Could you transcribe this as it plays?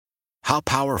How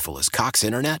powerful is Cox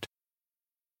Internet?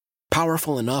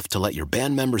 Powerful enough to let your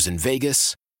band members in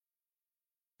Vegas,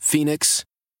 Phoenix,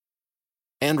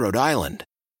 and Rhode Island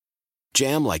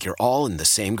jam like you're all in the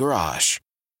same garage.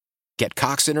 Get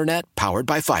Cox Internet powered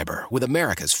by fiber with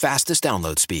America's fastest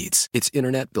download speeds. It's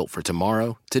internet built for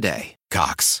tomorrow, today.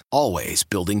 Cox, always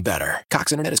building better.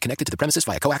 Cox Internet is connected to the premises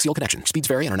via coaxial connection. Speeds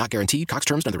vary and are not guaranteed. Cox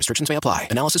terms and other restrictions may apply.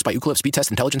 Analysis by Ookla Speed Test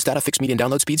Intelligence Data. Fixed median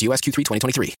download speeds. US Q3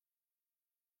 2023.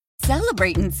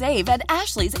 Celebrate and save at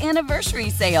Ashley's Anniversary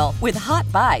Sale. With Hot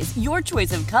Buys, your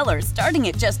choice of colors starting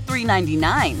at just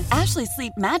 $3.99. Ashley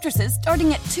Sleep mattresses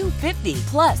starting at $2.50.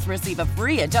 Plus, receive a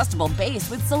free adjustable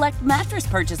base with select mattress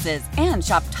purchases. And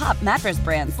shop top mattress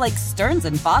brands like Stearns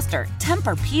 & Foster,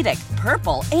 Tempur-Pedic,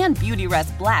 Purple, and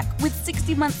Beautyrest Black with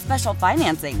 60-month special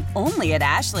financing. Only at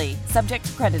Ashley. Subject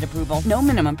to credit approval. No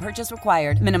minimum purchase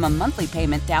required. Minimum monthly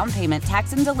payment, down payment,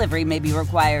 tax, and delivery may be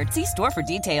required. See store for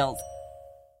details.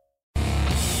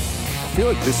 I feel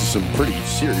like this is some pretty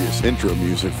serious intro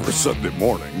music for a Sunday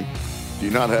morning. Do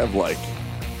you not have, like,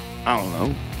 I don't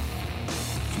know,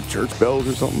 some church bells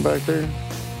or something back there?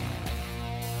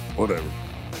 Whatever.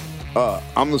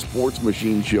 I'm the sports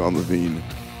machine, Sean Levine.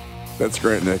 That's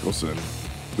Grant Nicholson.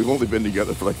 We've only been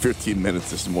together for like 15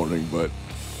 minutes this morning, but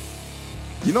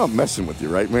you know I'm messing with you,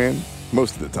 right, man?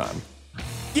 Most of the time.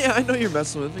 Yeah, I know you're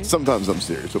messing with me. Sometimes I'm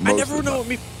serious, but most I never of the know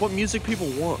time. what music people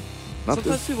want.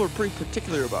 Sometimes people are pretty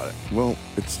particular about it. Well,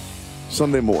 it's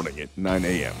Sunday morning at 9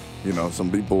 a.m. You know, some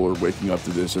people are waking up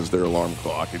to this as their alarm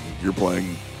clock, and you're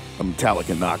playing a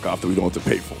Metallica knockoff that we don't have to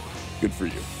pay for. Good for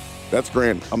you. That's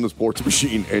Grant. I'm the sports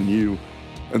machine, and you,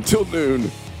 until noon,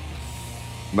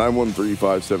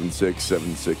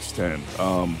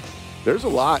 913-576-7610. There's a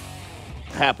lot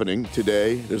happening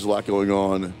today. There's a lot going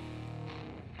on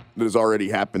that has already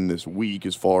happened this week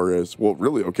as far as, well,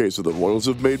 really, okay, so the Royals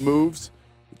have made moves.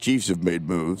 The Chiefs have made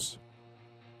moves.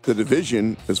 The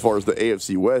division, as far as the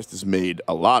AFC West, has made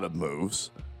a lot of moves.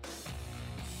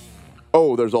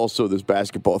 Oh, there's also this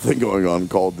basketball thing going on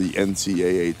called the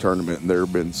NCAA tournament, and there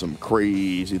have been some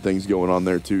crazy things going on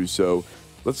there, too. So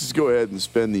let's just go ahead and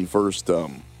spend the first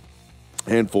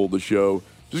handful of the show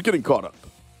just getting caught up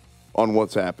on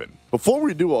what's happened. Before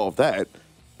we do all of that,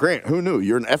 Grant, who knew?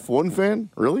 You're an F1 fan?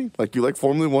 Really? Like, you like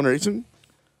Formula 1 racing?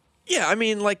 Yeah, I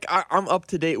mean, like, I'm up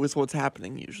to date with what's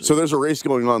happening usually. So there's a race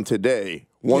going on today.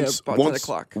 About 10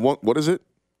 o'clock. What is it?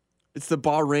 It's the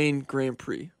Bahrain Grand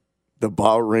Prix. The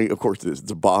Bahrain, of course it is.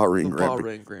 It's a Bahrain Grand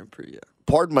Prix. Bahrain Grand Prix, yeah.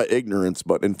 Pardon my ignorance,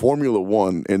 but in Formula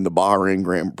 1, in the Bahrain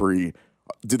Grand Prix,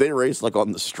 do they race, like,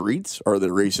 on the streets, or are they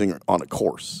racing on a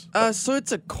course? So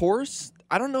it's a course.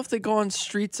 I don't know if they go on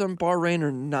streets on Bahrain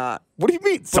or not. What do you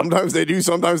mean? Sometimes they do,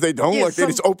 sometimes they don't. Yeah, they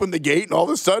just open the gate and all of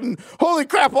a sudden, holy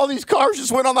crap, all these cars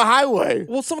just went on the highway.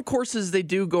 Well, some courses they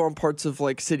do go on parts of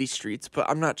like city streets, but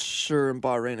I'm not sure in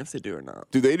Bahrain if they do or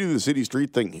not. Do they do the city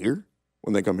street thing here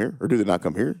when they come here, or do they not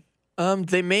come here?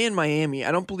 They may in Miami.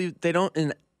 I don't believe they don't.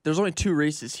 There's only 2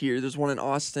 races here. There's one in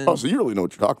Austin. Oh, so you really know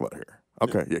what you're talking about here.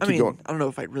 Okay, yeah, keep going. I don't know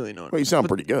if I really know it. Well, you sound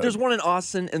pretty good. There's one in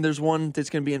Austin, and there's one that's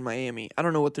going to be in Miami. I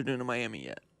don't know what they're doing in Miami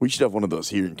yet. We should have one of those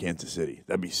here in Kansas City.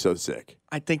 That'd be so sick.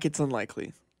 I think it's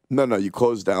unlikely. No, you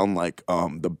close down, like,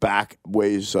 the back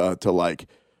ways to, like,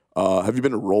 have you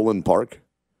been to Roland Park?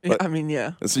 I mean,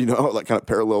 yeah. And so, you know, how it, like, kind of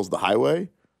parallels the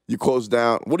highway? You close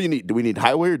down. What do you need? Do we need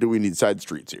highway or do we need side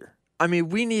streets here? I mean,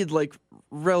 we need, like,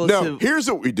 relative. No,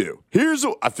 here's what we do.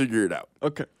 I figure it out.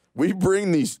 Okay. We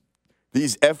bring these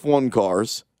F1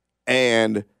 cars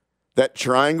and that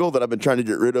triangle that I've been trying to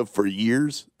get rid of for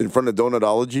years in front of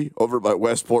Donutology over by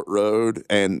Westport Road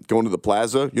and going to the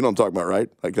plaza. You know what I'm talking about, right?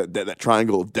 Like that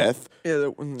triangle of death.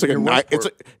 Yeah, it's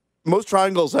like most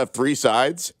triangles have 3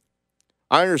 sides.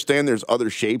 I understand there's other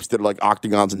shapes that are like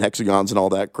octagons and hexagons and all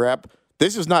that crap.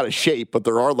 This is not a shape, but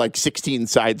there are like 16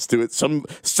 sides to it. Some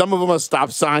of them have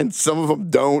stop signs, some of them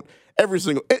don't.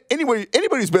 Anybody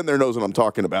who's been there knows what I'm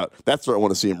talking about. That's where I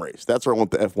want to see them race. That's where I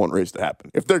want the F1 race to happen.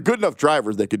 If they're good enough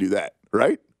drivers, they could do that,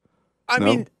 right? I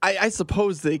mean, I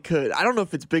suppose they could. I don't know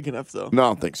if it's big enough, though. No, I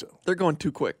don't think so. They're going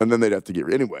too quick. And then they'd have to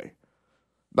get anyway.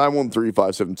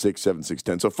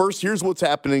 913-576-7610. So first, here's what's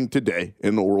happening today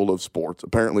in the world of sports.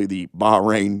 Apparently, the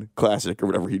Bahrain Classic, or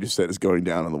whatever he just said, is going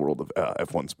down in the world of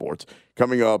F1 sports.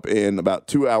 Coming up in about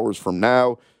 2 hours from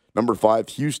now, number 5,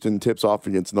 Houston tips off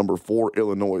against number 4,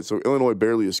 Illinois. So Illinois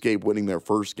barely escaped winning their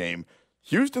first game.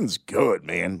 Houston's good,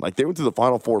 man. Like, they went to the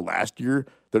Final Four last year.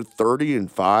 They're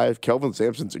 30-5. Kelvin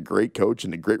Sampson's a great coach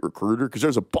and a great recruiter because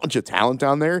there's a bunch of talent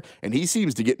down there, and he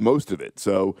seems to get most of it.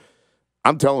 So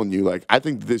I'm telling you, like, I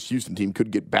think this Houston team could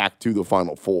get back to the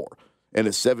Final Four. And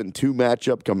a 7-2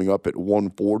 matchup coming up at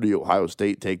 1:40. Ohio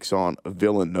State takes on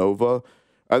Villanova.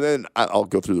 And then I'll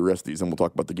go through the rest of these, and we'll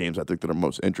talk about the games I think that are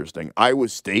most interesting. Iowa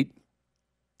State,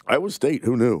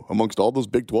 who knew? Amongst all those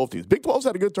Big 12 teams. Big 12's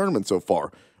had a good tournament so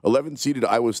far. 11-seeded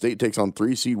Iowa State takes on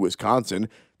 3-seed Wisconsin.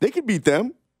 They could beat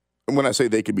them. And when I say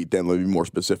they could beat them, let me be more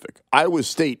specific. Iowa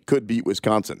State could beat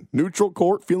Wisconsin. Neutral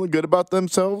court, feeling good about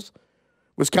themselves.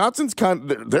 Wisconsin's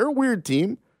they're a weird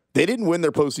team. They didn't win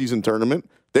their postseason tournament.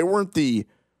 They weren't the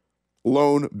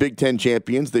lone Big Ten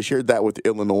champions. They shared that with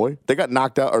Illinois. They got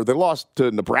knocked out, or they lost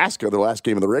to Nebraska their last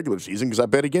game of the regular season because I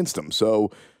bet against them. So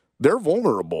they're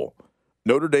vulnerable.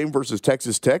 Notre Dame versus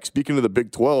Texas Tech. Speaking of the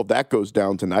Big 12, that goes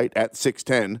down tonight at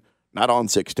 6:10. Not on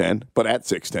 6:10, but at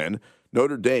 6:10.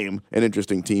 Notre Dame, an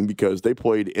interesting team because they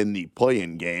played in the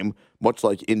play-in game, much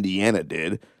like Indiana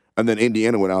did. And then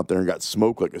Indiana went out there and got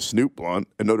smoked like a Snoop blunt.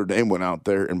 And Notre Dame went out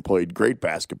there and played great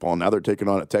basketball. Now they're taking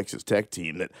on a Texas Tech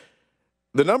team that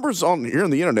the numbers on here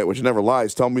on the internet, which never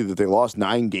lies, tell me that they lost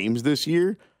 9 games this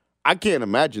year. I can't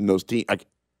imagine those teams.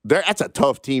 That's a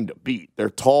tough team to beat. They're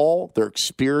tall, they're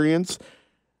experienced,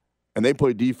 and they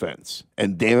play defense.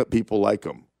 And damn it, people like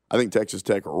them. I think Texas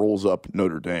Tech rolls up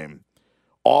Notre Dame.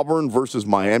 Auburn versus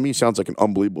Miami sounds like an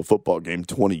unbelievable football game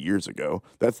 20 years ago.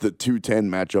 That's the 2-10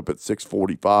 matchup at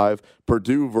 6:45.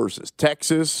 Purdue versus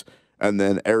Texas. And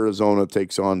then Arizona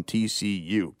takes on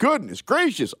TCU. Goodness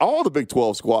gracious, all the Big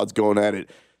 12 squads going at it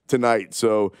tonight.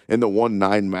 So in the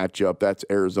 1-9 matchup, that's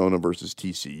Arizona versus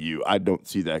TCU. I don't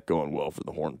see that going well for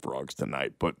the Horned Frogs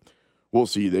tonight, but we'll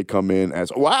see. They come in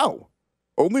as, wow,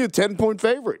 only a 10-point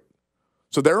favorite.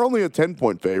 So they're only a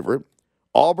 10-point favorite.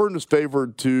 Auburn is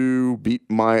favored to beat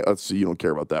let's see, you don't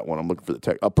care about that one. I'm looking for the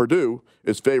Tech. Purdue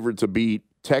is favored to beat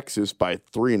Texas by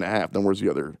 3.5. Then where's the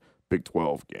other Big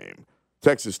 12 game?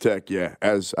 Texas Tech, yeah,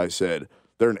 as I said,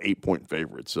 they're an 8-point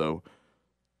favorite. So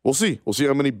we'll see. We'll see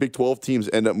how many Big 12 teams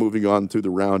end up moving on to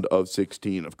the round of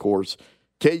 16. Of course,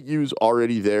 KU's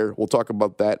already there. We'll talk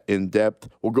about that in depth.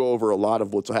 We'll go over a lot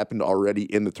of what's happened already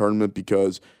in the tournament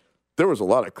because there was a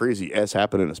lot of crazy S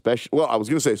happening,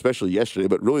 especially yesterday,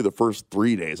 but really the first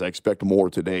 3 days. I expect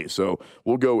more today. So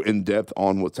we'll go in depth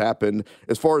on what's happened.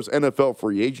 As far as NFL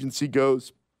free agency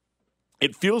goes,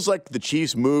 it feels like the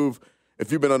Chiefs move.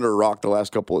 If you've been under a rock the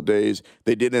last couple of days,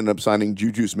 they did end up signing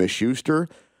JuJu Smith-Schuster.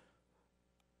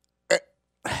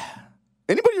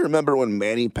 Anybody remember when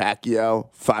Manny Pacquiao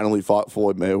finally fought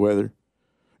Floyd Mayweather?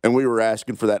 And we were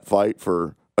asking for that fight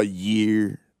for a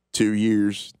year, 2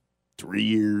 years, 3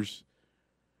 years.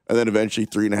 And then eventually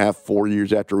 3.5, 4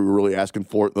 years after we were really asking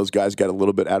for it, those guys got a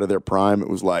little bit out of their prime. It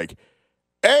was like,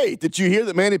 hey, did you hear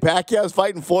that Manny Pacquiao is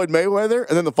fighting Floyd Mayweather?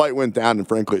 And then the fight went down, and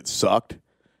frankly, it sucked.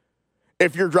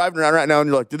 If you're driving around right now and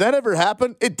you're like, did that ever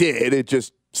happen? It did. It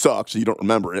just sucks, so you don't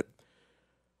remember it.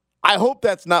 I hope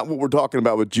that's not what we're talking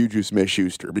about with JuJu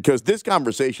Smith-Schuster, because this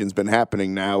conversation's been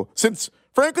happening now since,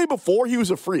 frankly, before he was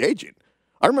a free agent.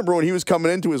 I remember when he was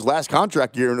coming into his last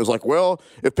contract year and it was like, well,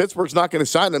 if Pittsburgh's not going to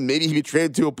sign him, maybe he could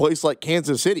trade to a place like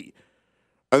Kansas City.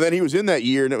 And then he was in that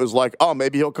year and it was like, oh,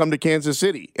 maybe he'll come to Kansas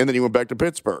City. And then he went back to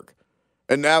Pittsburgh.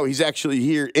 And now he's actually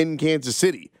here in Kansas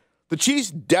City. The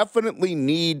Chiefs definitely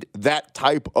need that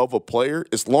type of a player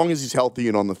as long as he's healthy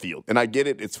and on the field. And I get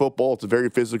it. It's football. It's a very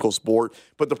physical sport.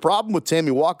 But the problem with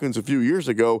Sammy Watkins a few years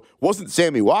ago wasn't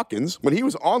Sammy Watkins. When he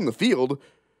was on the field,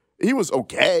 he was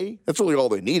okay. That's really all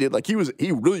they needed. Like he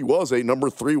really was a number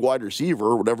 3 wide receiver,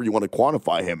 or whatever you want to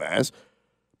quantify him as.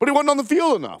 But he wasn't on the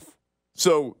field enough.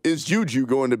 So is JuJu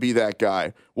going to be that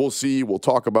guy? We'll see. We'll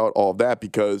talk about all of that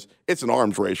because it's an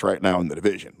arms race right now in the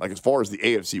division. Like as far as the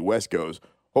AFC West goes,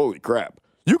 holy crap.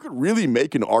 You could really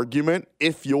make an argument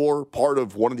if you're part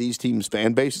of one of these teams'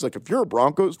 fan bases. Like if you're a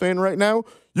Broncos fan right now,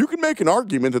 you can make an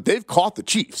argument that they've caught the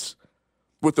Chiefs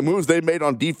with the moves they made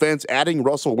on defense, adding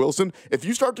Russell Wilson. If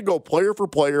you start to go player for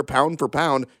player, pound for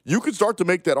pound, you could start to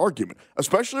make that argument,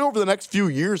 especially over the next few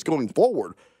years going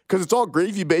forward, because it's all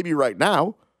gravy baby right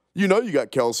now. You know you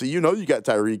got Kelsey. You know you got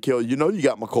Tyreek Hill. You know you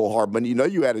got McCole Hardman. You know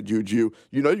you added JuJu.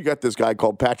 You know you got this guy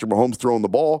called Patrick Mahomes throwing the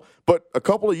ball. But a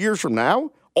couple of years from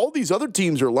now, all these other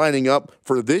teams are lining up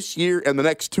for this year and the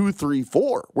next 2, 3,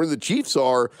 4, where the Chiefs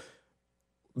are.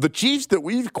 The Chiefs that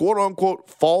we've, quote-unquote,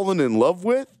 fallen in love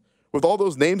with all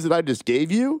those names that I just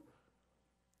gave you,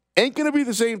 ain't going to be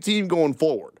the same team going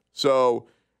forward. So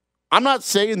I'm not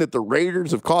saying that the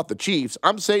Raiders have caught the Chiefs.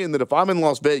 I'm saying that if I'm in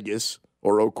Las Vegas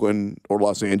or Oakland or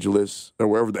Los Angeles or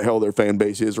wherever the hell their fan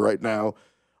base is right now,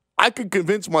 I could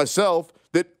convince myself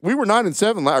that we were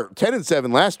 9-7 or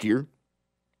 10-7 last year.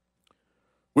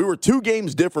 We were 2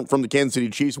 games different from the Kansas City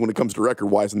Chiefs when it comes to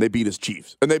record-wise, and they beat us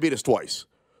Chiefs, and they beat us twice.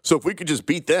 So if we could just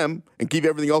beat them and keep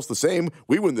everything else the same,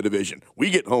 we win the division. We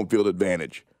get home field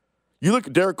advantage. You look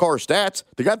at Derek Carr's stats,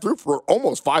 the guy threw for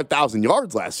almost 5,000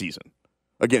 yards last season.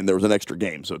 Again, there was an extra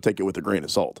game, so take it with a grain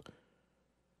of salt.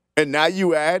 And now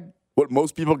you add what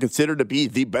most people consider to be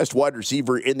the best wide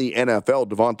receiver in the NFL,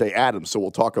 Devontae Adams. So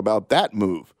we'll talk about that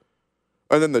move.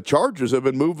 And then the Chargers have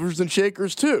been movers and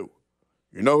shakers too.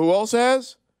 You know who else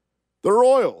has? The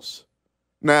Royals.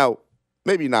 Now,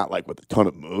 maybe not like with a ton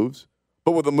of moves,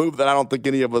 but with a move that I don't think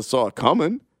any of us saw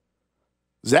coming.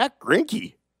 Zach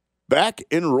Greinke back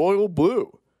in Royal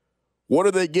Blue. What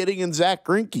are they getting in Zach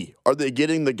Greinke? Are they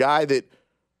getting the guy that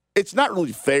it's not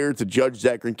really fair to judge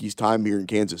Zach Greinke's time here in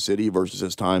Kansas City versus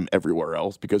his time everywhere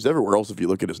else, because everywhere else, if you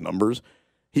look at his numbers,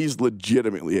 he's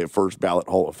legitimately a first ballot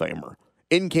Hall of Famer.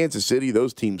 In Kansas City,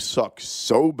 those teams suck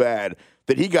so bad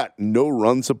that he got no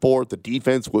run support. The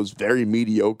defense was very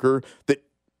mediocre, that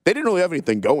they didn't really have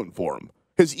anything going for him.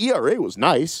 His ERA was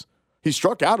nice. He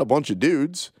struck out a bunch of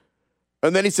dudes.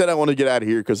 And then he said, I want to get out of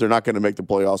here because they're not going to make the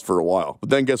playoffs for a while.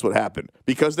 But then guess what happened?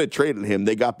 Because they traded him,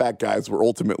 they got back guys where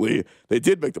ultimately they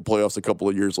did make the playoffs a couple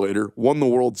of years later, won the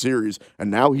World Series, and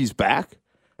now he's back?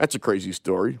 That's a crazy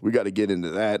story. We got to get into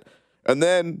that. And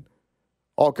then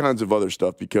all kinds of other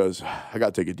stuff because I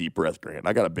got to take a deep breath, Grant.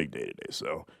 I got a big day today.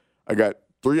 So I got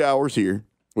 3 hours here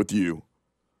with you.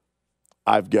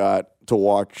 I've got to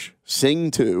watch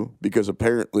Sing 2 because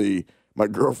apparently my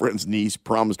girlfriend's niece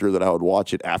promised her that I would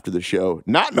watch it after the show,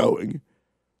 not knowing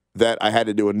that I had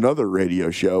to do another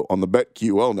radio show on the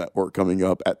BetQL network coming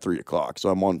up at 3 o'clock. So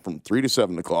I'm on from 3 to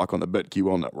 7 o'clock on the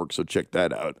BetQL network, so check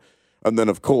that out. And then,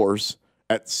 of course,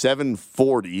 at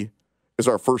 7:40 is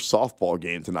our first softball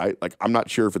game tonight. Like, I'm not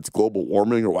sure if it's global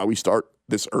warming or why we start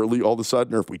this early all of a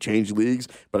sudden or if we change leagues,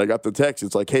 but I got the text.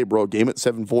 It's like, hey, bro, game at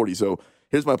 7:40. So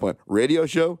here's my plan. Radio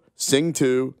show, Sing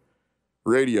 2,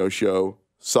 radio show,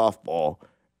 softball,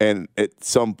 and at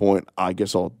some point, I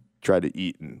guess I'll try to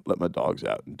eat and let my dogs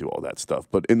out and do all that stuff.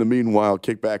 But in the meanwhile,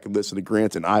 kick back and listen to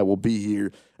Grant, and I will be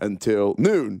here until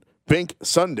noon. Bink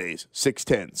Sundays,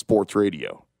 610 Sports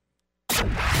Radio.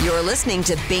 You're listening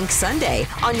to Bink Sunday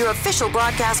on your official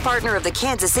broadcast partner of the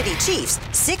Kansas City Chiefs,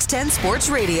 610 Sports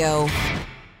Radio.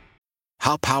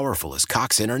 How powerful is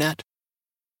Cox Internet?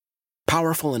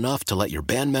 Powerful enough to let your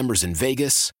band members in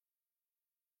Vegas,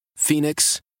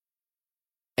 Phoenix,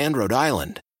 and Rhode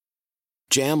Island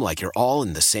jam like you're all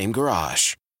in the same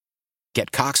garage.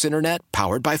 Get Cox Internet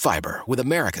powered by fiber with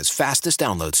America's fastest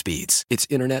download speeds. It's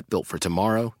internet built for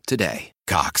tomorrow, today.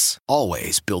 Cox,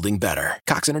 always building better.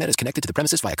 Cox Internet is connected to the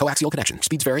premises via coaxial connection.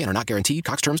 Speeds vary and are not guaranteed.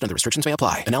 Cox terms and other restrictions may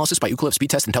apply. Analysis by Ookla of Speed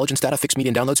Test Intelligence Data. Fixed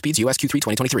median download speeds. US Q3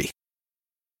 2023.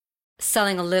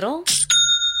 Selling a little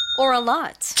or a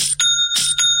lot?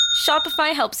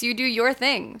 Shopify helps you do your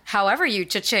thing, however you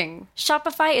cha-ching.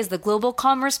 Shopify is the global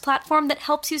commerce platform that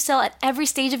helps you sell at every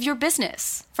stage of your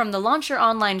business. From the launch your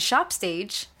online shop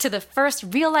stage, to the first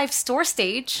real-life store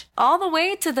stage, all the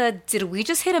way to the did we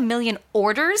just hit 1 million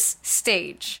orders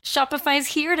stage. Shopify's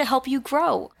here to help you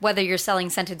grow. Whether you're selling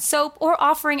scented soap or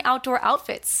offering outdoor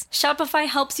outfits, Shopify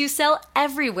helps you sell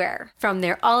everywhere. From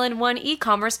their all-in-one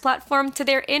e-commerce platform to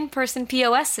their in-person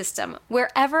POS system,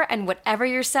 wherever and whatever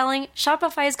you're selling,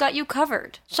 Shopify's got you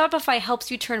covered. Shopify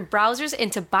helps you turn browsers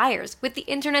into buyers with the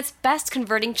internet's best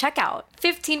converting checkout.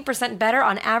 15% better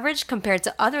on average compared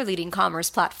to other leading commerce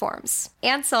platforms.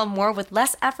 And sell more with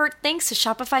less effort thanks to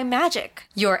Shopify Magic,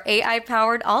 your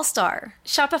AI-powered all-star.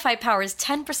 Shopify powers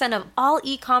 10% of all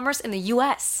e-commerce in the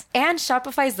US. And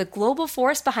Shopify is the global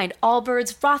force behind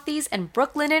Allbirds, Rothy's, and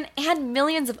Brooklinen, and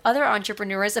millions of other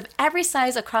entrepreneurs of every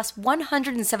size across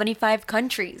 175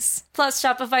 countries. Plus,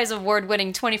 Shopify's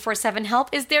award-winning 24/7 help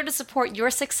is there to support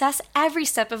your success every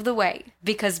step of the way.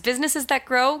 Because businesses that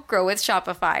grow, grow with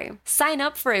Shopify. Sign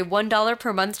up for a $1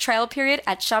 per month trial period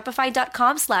at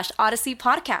shopify.com/Odyssey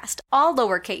Podcast, all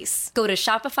lowercase. Go to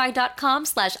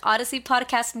shopify.com/Odyssey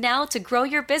Podcast now to grow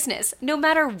your business, no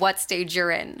matter what stage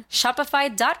you're in.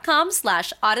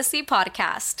 Shopify.com/Odyssey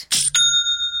Podcast.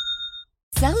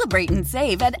 Celebrate and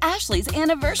save at Ashley's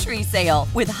Anniversary Sale.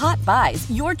 With Hot Buys,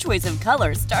 your choice of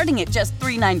colors starting at just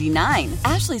 $3.99.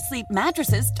 Ashley Sleep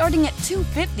mattresses starting at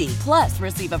 $2.50. Plus,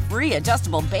 receive a free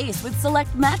adjustable base with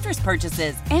select mattress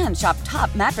purchases. And shop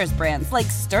top mattress brands like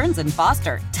Stearns &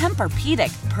 Foster,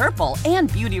 Tempur-Pedic, Purple,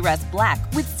 and Beautyrest Black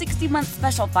with 60-month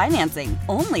special financing.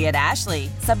 Only at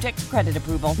Ashley. Subject to credit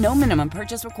approval. No minimum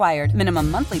purchase required. Minimum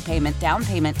monthly payment, down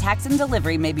payment, tax, and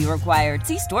delivery may be required.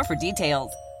 See store for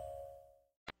details.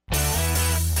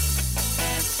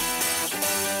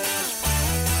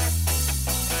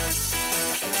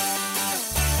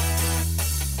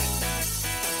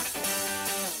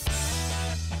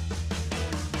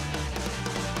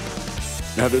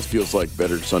 Now this feels like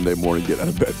better Sunday morning get out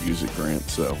of bed music, Grant,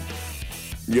 so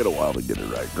you get a while to get it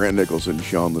right. Grant Nicholson,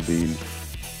 Sean Levine.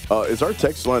 Is our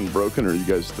text line broken, or are you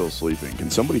guys still sleeping? Can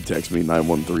somebody text me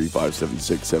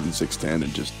 913-576-7610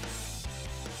 and just,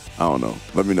 I don't know,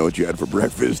 let me know what you had for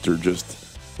breakfast, or just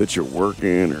that you're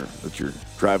working, or that you're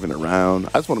driving around.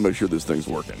 I just want to make sure this thing's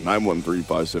working.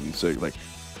 913-576, like,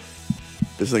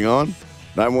 this thing on?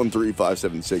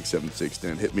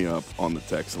 913-576-7610. Hit me up on the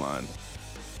text line.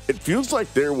 It feels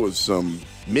like there was some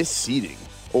misseeding,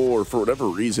 or for whatever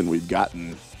reason, we've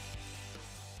gotten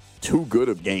too good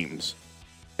of games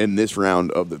in this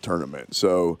round of the tournament.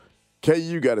 So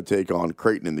KU got to take on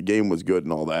Creighton, and the game was good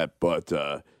and all that, but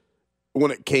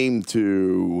when it came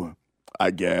to,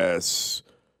 I guess,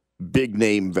 big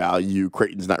name value,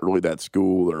 Creighton's not really that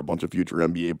school. They're a bunch of future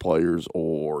NBA players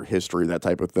or history, that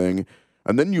type of thing.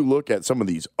 And then you look at some of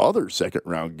these other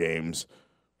second-round games.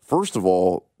 First of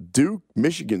all, Duke,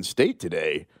 Michigan State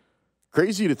today.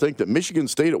 Crazy to think that Michigan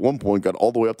State at one point got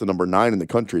all the way up to number 9 in the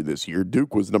country this year.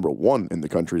 Duke was number 1 in the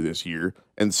country this year.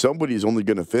 And somebody's only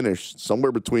going to finish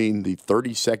somewhere between the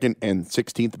 32nd and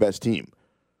 16th best team.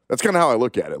 That's kind of how I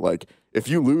look at it. Like, if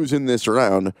you lose in this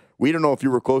round, we don't know if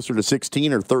you were closer to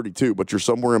 16 or 32, but you're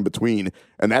somewhere in between.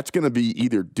 And that's going to be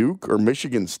either Duke or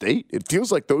Michigan State. It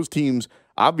feels like those teams,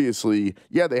 obviously,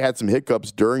 yeah, they had some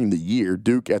hiccups during the year.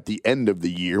 Duke at the end of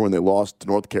the year when they lost to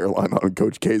North Carolina on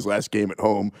Coach K's last game at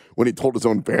home, when he told his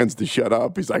own fans to shut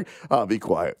up. He's like, oh, be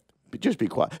quiet. Just be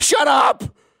quiet. Shut up!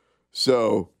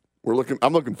 So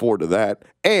I'm looking forward to that.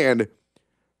 And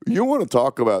you want to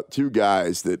talk about two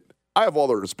guys that I have all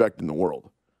the respect in the world.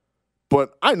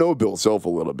 But I know Bill Self a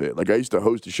little bit. Like, I used to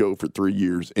host a show for 3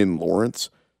 years in Lawrence.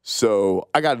 So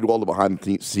I got to do all the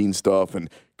behind-the-scenes stuff and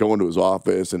go into his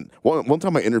office. And one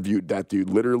time I interviewed that dude.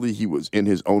 Literally, he was in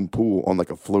his own pool on, like,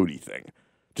 a floaty thing,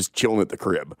 just chilling at the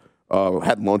crib.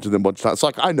 Had lunch with him a bunch of times. So,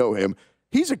 like, I know him.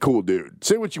 He's a cool dude.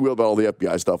 Say what you will about all the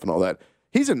FBI stuff and all that.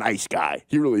 He's a nice guy.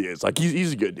 He really is. Like,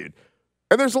 he's a good dude.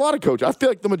 And there's a lot of coaches. I feel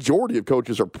like the majority of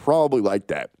coaches are probably like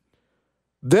that.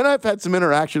 Then I've had some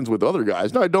interactions with other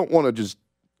guys. Now, I don't want to just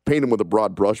paint them with a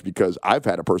broad brush because I've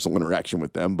had a personal interaction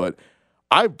with them, but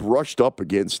I brushed up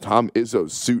against Tom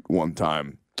Izzo's suit one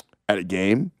time at a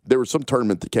game. There was some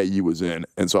tournament that KU was in,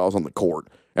 and so I was on the court,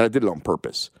 and I did it on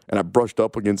purpose, and I brushed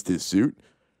up against his suit.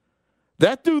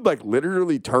 That dude, like,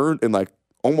 literally turned and, like,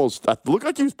 almost looked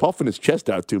like he was puffing his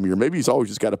chest out to me, or maybe he's always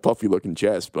just got a puffy-looking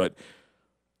chest, but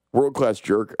world-class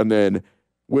jerk. And then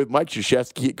with Mike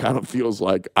Krzyzewski, it kind of feels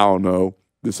like, I don't know,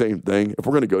 the same thing. If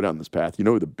we're going to go down this path, you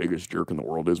know who the biggest jerk in the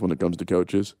world is when it comes to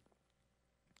coaches?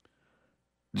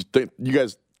 Just think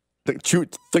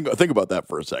about that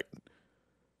for a second.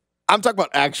 I'm talking about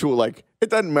actual, like,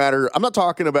 it doesn't matter. I'm not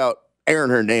talking about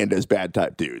Aaron Hernandez bad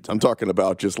type dudes. I'm talking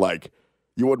about just, like,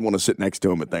 you wouldn't want to sit next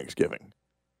to him at Thanksgiving.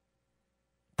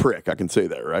 Prick, I can say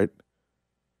that, right?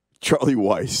 Charlie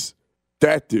Weiss.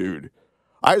 That dude.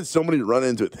 I had so many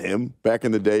run-ins with him back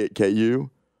in the day at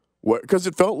KU. Because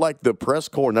it felt like the press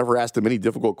corps never asked him any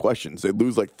difficult questions. They'd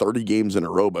lose like 30 games in a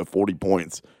row by 40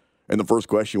 points. And the first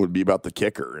question would be about the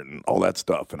kicker and all that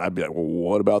stuff. And I'd be like, well,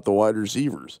 what about the wide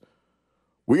receivers?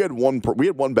 We had one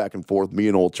back and forth, me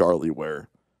and old Charlie, where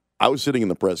I was sitting in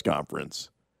the press conference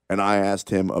and I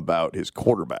asked him about his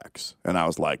quarterbacks. And I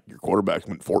was like, your quarterbacks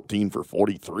went 14 for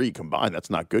 43 combined. That's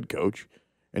not good, coach.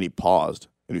 And he paused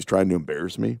and he was trying to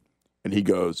embarrass me. And he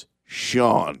goes,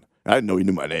 Sean. I didn't know he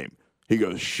knew my name. He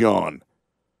goes, Sean,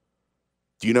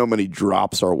 do you know how many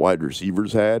drops our wide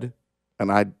receivers had?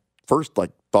 And I first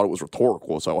thought it was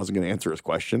rhetorical, so I wasn't going to answer his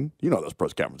question. You know how those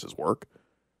press conferences work.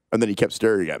 And then he kept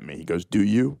staring at me. He goes, do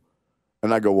you?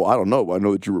 And I go, well, I don't know. I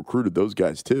know that you recruited those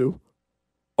guys too.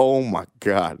 Oh, my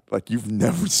God. Like, you've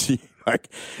never seen,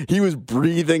 like, he was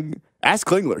breathing. Ask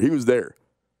Klingler. He was there.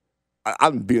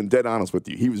 I'm being dead honest with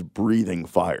you. He was breathing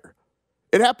fire.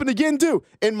 It happened again, too,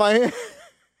 in Miami.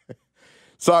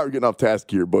 Sorry, we're getting off task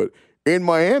here, but in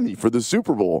Miami for the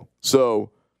Super Bowl.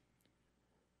 So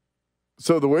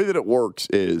the way that it works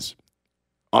is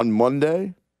on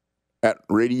Monday at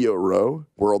Radio Row,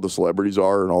 where all the celebrities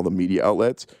are and all the media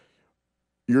outlets,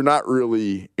 you're not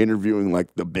really interviewing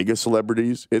like the biggest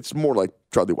celebrities. It's more like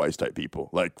Charlie Weiss type people.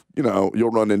 Like, you know,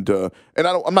 you'll run into, and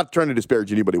I'm not trying to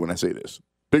disparage anybody when I say this.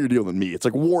 Bigger deal than me. It's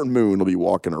like Warren Moon will be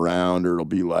walking around, or it'll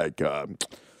be like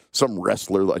some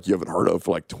wrestler like you haven't heard of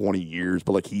for like 20 years,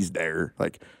 but like he's there.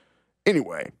 Like,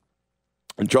 anyway,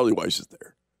 and Charlie Weiss is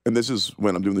there. And this is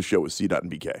when I'm doing the show with C-Dot and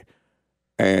BK.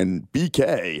 And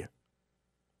BK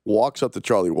walks up to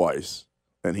Charlie Weiss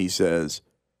and he says,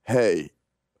 hey,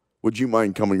 would you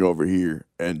mind coming over here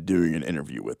and doing an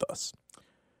interview with us?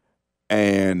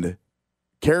 And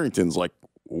Carrington's like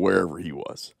wherever he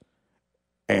was.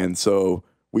 And so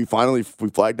we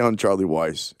flag down Charlie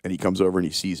Weiss, and he comes over and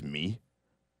he sees me.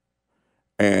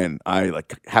 And I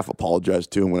like half apologize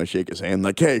to him when I shake his hand,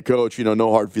 like, hey, coach,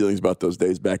 no hard feelings about those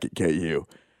days back at KU.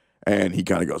 And he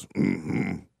kind of goes,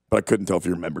 mm-hmm. But I couldn't tell if he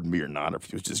remembered me or not, or if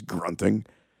he was just grunting.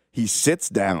 He sits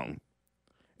down,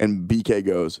 and BK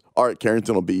goes, all right,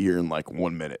 Carrington will be here in like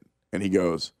 1 minute. And he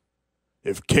goes,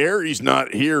 if Carey's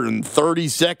not here in 30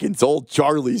 seconds, old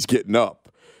Charlie's getting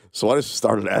up. So I just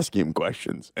started asking him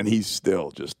questions, and he's still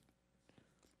just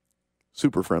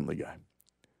super friendly guy.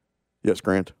 Yes,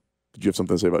 Grant? Did you have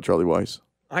something to say about Charlie Weiss?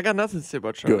 I got nothing to say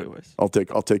about Charlie Weiss. I'll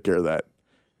take care of that.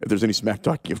 If there's any smack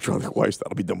talking of Charlie Weiss,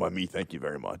 that'll be done by me. Thank you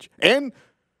very much. And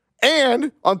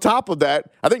on top of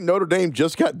that, I think Notre Dame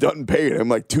just got done paying him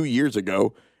like 2 years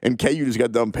ago, and KU just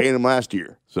got done paying him last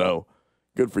year. So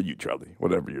good for you, Charlie,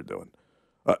 whatever you're doing.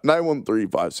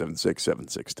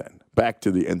 913-576-7610. Back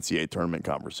to the NCAA tournament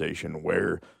conversation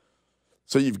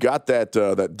so you've got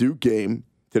that Duke game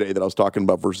today that I was talking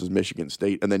about versus Michigan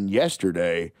State. And then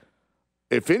yesterday,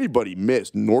 if anybody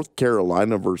missed North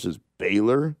Carolina versus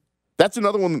Baylor, that's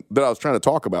another one that I was trying to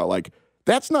talk about. Like,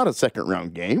 that's not a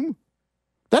second-round game.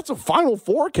 That's a Final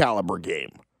Four caliber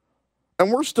game.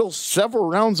 And we're still several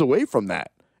rounds away from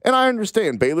that. And I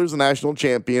understand Baylor's the national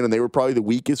champion, and they were probably the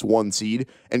weakest 1 seed,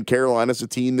 and Carolina's a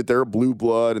team that they're a blue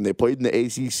blood, and they played in the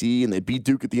ACC, and they beat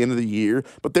Duke at the end of the year.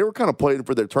 But they were kind of playing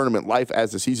for their tournament life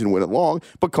as the season went along.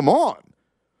 But come on.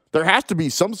 There has to be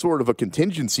some sort of a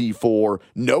contingency for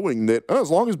knowing that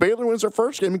as long as Baylor wins their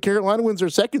first game and Carolina wins their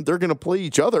second, they're going to play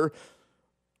each other.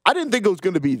 I didn't think it was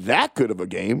going to be that good of a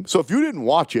game. So if you didn't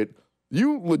watch it,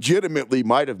 you legitimately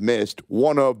might have missed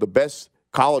one of the best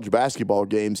college basketball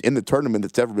games in the tournament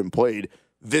that's ever been played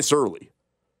this early.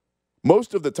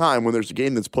 Most of the time when there's a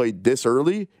game that's played this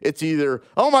early, it's either,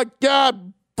 oh my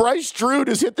God, Bryce Drew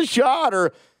just hit the shot,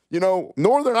 or,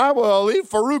 Northern Iowa Ali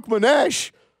Farouk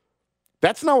Manesh.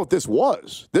 That's not what this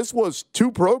was. This was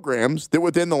two programs that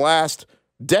within the last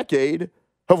decade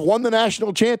have won the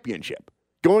national championship,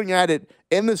 going at it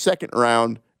in the second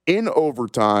round, in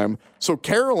overtime. So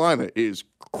Carolina is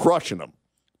crushing them,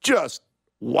 just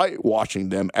whitewashing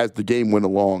them as the game went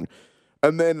along.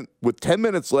 And then with 10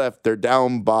 minutes left, they're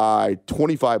down by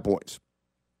 25 points.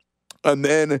 And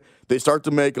then they start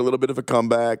to make a little bit of a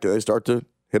comeback, and they start to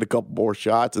hit a couple more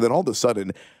shots. And then all of a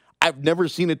sudden, I've never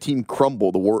seen a team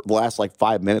crumble the last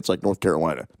 5 minutes like North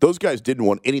Carolina. Those guys didn't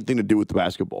want anything to do with the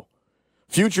basketball.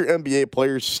 Future NBA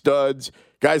players, studs,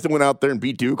 guys that went out there and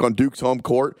beat Duke on Duke's home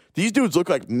court. These dudes look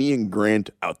like me and Grant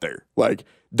out there. Like,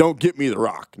 don't get me the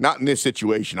rock. Not in this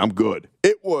situation. I'm good.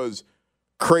 It was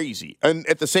crazy. And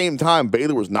at the same time,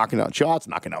 Baylor was knocking out shots,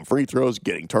 knocking out free throws,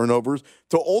 getting turnovers,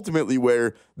 to ultimately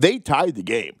where they tied the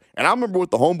game. And I remember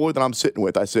with the homeboy that I'm sitting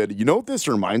with, I said, you know what this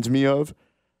reminds me of?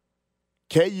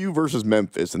 KU versus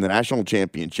Memphis in the national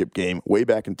championship game way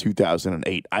back in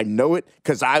 2008. I know it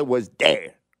because I was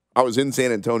there. I was in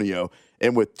San Antonio,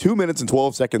 and with 2 minutes and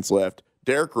 12 seconds left,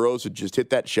 Derrick Rose had just hit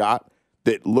that shot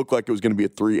that looked like it was going to be a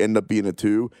 3, ended up being a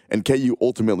 2, and KU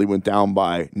ultimately went down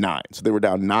by 9. So they were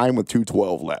down 9 with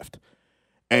 2:12 left.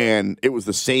 And it was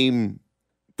the same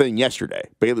thing yesterday.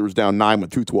 Baylor was down 9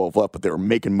 with 2:12 left, but they were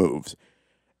making moves.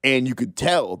 And you could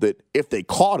tell that if they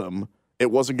caught them,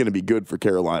 it wasn't going to be good for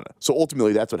Carolina. So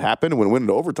ultimately, that's what happened. And when it went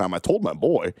into overtime, I told my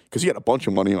boy, because he had a bunch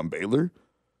of money on Baylor,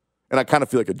 and I kind of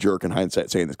feel like a jerk in hindsight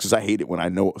saying this, because I hate it when I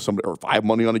know somebody, or if I have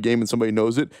money on a game and somebody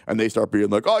knows it, and they start being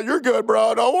like, oh, you're good,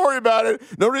 bro. Don't worry about it.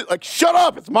 Nobody, shut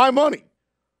up. It's my money.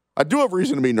 I do have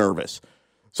reason to be nervous.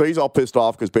 So he's all pissed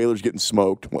off because Baylor's getting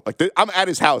smoked. I'm at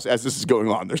his house as this is going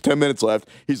on. There's 10 minutes left.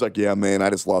 He's like, yeah, man, I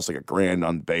just lost $1,000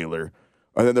 on Baylor.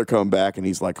 And then they're coming back, and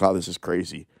he's like, oh, this is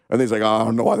crazy. And he's like, oh, I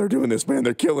don't know why they're doing this, man.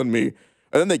 They're killing me.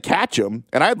 And then they catch him,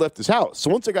 and I had left his house. So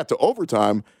once I got to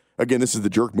overtime, again, this is the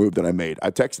jerk move that I made.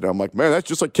 I texted him. I'm like, man, that's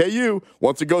just like KU.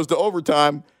 Once it goes to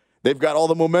overtime, they've got all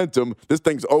the momentum. This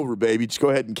thing's over, baby. Just go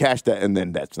ahead and cash that. And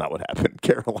then that's not what happened.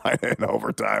 Carolina in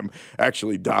overtime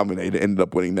actually dominated, ended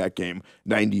up winning that game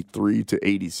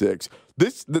 93-86.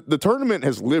 The tournament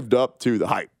has lived up to the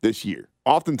hype this year.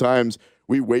 Oftentimes,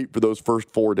 we wait for those first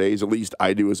 4 days. At least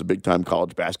I do as a big-time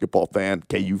college basketball fan,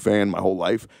 KU fan my whole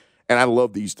life. And I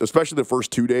love these, especially the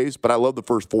first 2 days, but I love the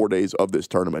first 4 days of this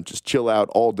tournament. Just chill out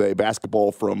all day.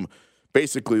 Basketball from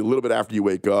basically a little bit after you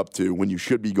wake up to when you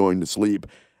should be going to sleep.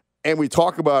 And we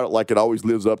talk about it like it always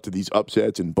lives up to these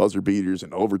upsets and buzzer beaters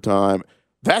and overtime.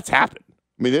 That's happened.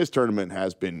 I mean, this tournament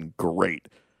has been great.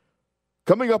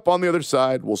 Coming up on the other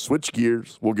side, we'll switch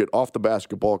gears. We'll get off the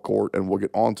basketball court and we'll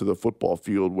get onto the football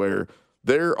field where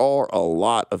there are a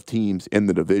lot of teams in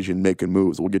the division making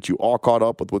moves. We'll get you all caught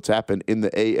up with what's happened in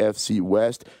the AFC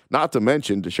West. Not to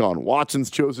mention Deshaun Watson's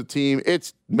chose a team.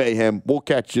 It's mayhem. We'll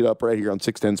catch you up right here on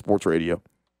 610 Sports Radio.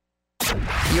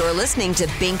 You're listening to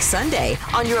Bink Sunday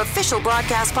on your official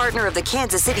broadcast partner of the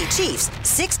Kansas City Chiefs,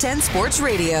 610 Sports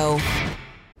Radio.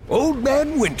 Old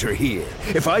Man Winter here.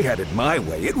 If I had it my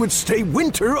way, it would stay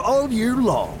winter all year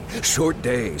long. Short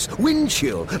days, wind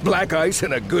chill, black ice,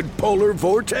 and a good polar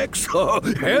vortex. Oh,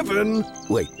 heaven.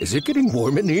 Wait, is it getting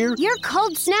warm in here? Your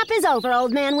cold snap is over,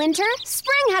 Old Man Winter.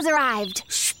 Spring has arrived.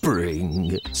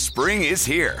 Spring. Spring is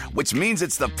here, which means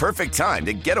it's the perfect time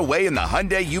to get away in the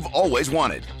Hyundai you've always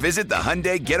wanted. Visit the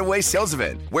Hyundai Getaway Sales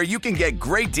Event, where you can get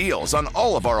great deals on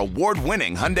all of our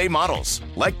award-winning Hyundai models,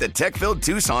 like the tech-filled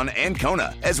Tucson and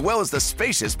Kona, as well as the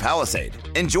spacious Palisade.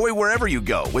 Enjoy wherever you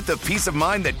go with the peace of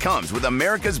mind that comes with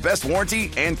America's best warranty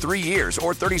and 3 years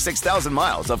or 36,000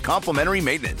 miles of complimentary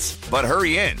maintenance. But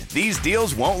hurry in, these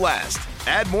deals won't last.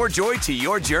 Add more joy to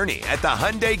your journey at the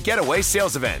Hyundai Getaway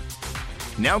Sales Event.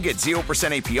 Now get 0%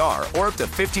 APR or up to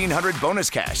 $1,500 bonus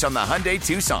cash on the Hyundai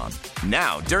Tucson.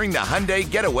 Now, during the Hyundai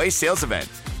Getaway Sales Event.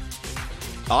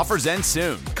 Offers end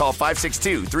soon. Call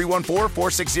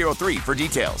 562-314-4603 for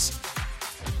details.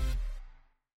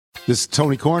 This is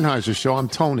Tony Kornheiser's show. I'm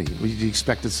Tony. You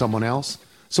expected someone else?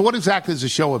 So what exactly is the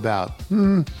show about?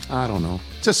 I don't know.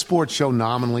 It's a sports show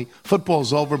nominally.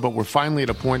 Football's over, but we're finally at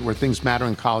a point where things matter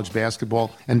in college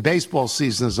basketball, and baseball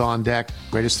season is on deck.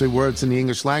 Greatest 3 words in the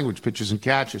English language, pitchers and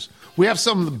catchers. We have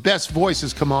some of the best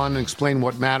voices come on and explain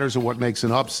what matters or what makes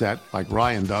an upset, like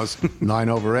Ryan does,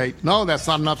 9/8. No, that's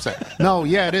not an upset. No,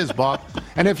 yeah, it is, Bob.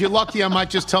 And if you're lucky, I might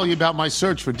just tell you about my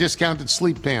search for discounted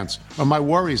sleep pants or my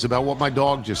worries about what my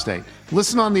dog just ate.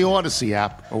 Listen on the Odyssey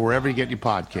app or wherever you get your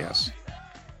podcasts.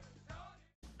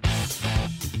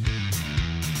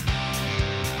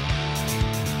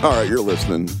 All right, you're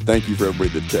listening. Thank you for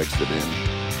everybody that texted in.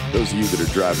 Those of you that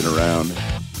are driving around,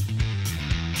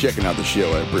 checking out the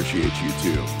show, I appreciate you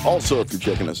too. Also, if you're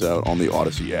checking us out on the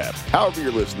Odyssey app, however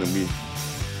you're listening,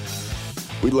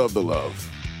 we love the love.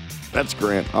 That's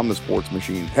Grant. I'm the sports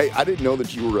machine. Hey, I didn't know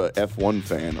that you were a F1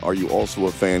 fan. Are you also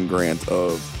a fan, Grant,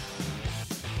 of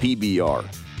PBR?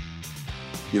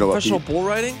 You know, professional bull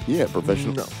riding? Yeah,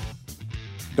 professional. No.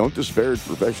 Don't disparage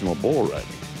professional bull riding.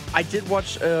 I did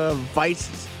watch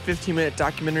Vice's 15-minute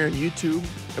documentary on YouTube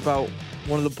about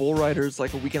one of the bull riders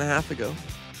like a week and a half ago.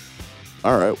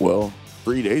 All right, well,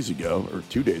 3 days ago or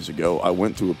 2 days ago, I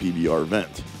went to a PBR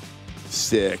event.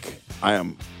 Sick. I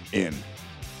am in.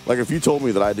 Like, if you told me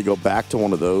that I had to go back to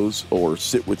one of those or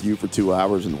sit with you for 2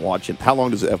 hours and watch it, how long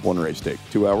does an F1 race take?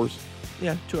 2 hours?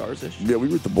 Yeah, 2 hours-ish. Yeah, we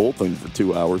were at the bull thing for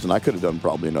 2 hours, and I could have done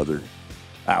probably another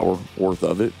hour worth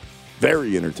of it.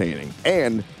 Very entertaining.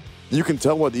 And you can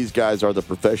tell why these guys are the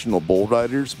professional bull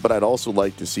riders, but I'd also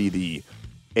like to see the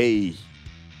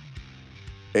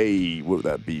what would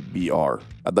that be? BR.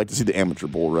 I'd like to see the amateur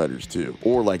bull riders too,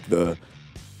 or like the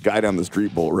guy down the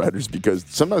street bull riders, because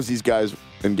sometimes these guys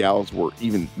and gals were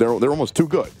they're almost too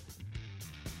good.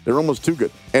 They're almost too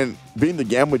good. And being the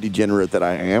gambling degenerate that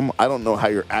I am, I don't know how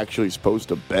you're actually supposed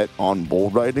to bet on bull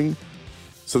riding.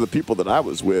 So the people that I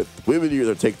was with, we would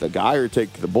either take the guy or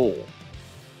take the bull.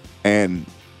 And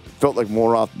felt like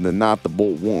more often than not the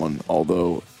bull won,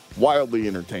 although wildly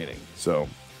entertaining. So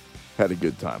had a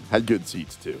good time. Had good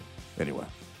seats too. Anyway,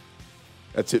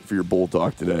 that's it for your bull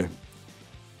talk today.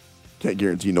 Can't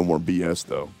guarantee no more BS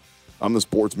though. I'm the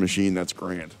sports machine. That's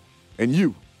Grant. And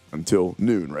you until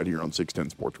noon right here on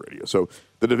 610 Sports Radio. So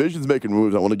the division's making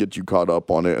moves. I want to get you caught up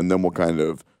on it, and then we'll kind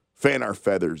of fan our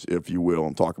feathers, if you will,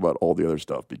 and talk about all the other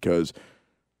stuff. Because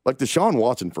like Deshaun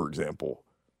Watson, for example,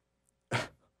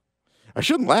 I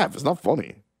shouldn't laugh. It's not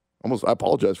funny. I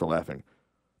apologize for laughing.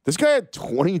 This guy had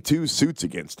 22 suits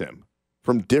against him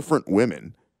from different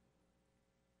women.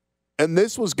 And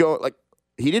this was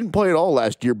he didn't play at all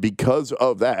last year because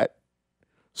of that.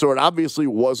 So it obviously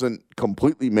wasn't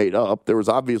completely made up. There was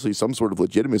obviously some sort of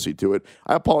legitimacy to it.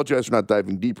 I apologize for not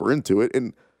diving deeper into it.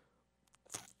 And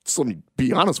just let me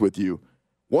be honest with you.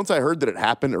 Once I heard that it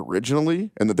happened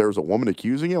originally and that there was a woman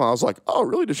accusing him, I was like, oh,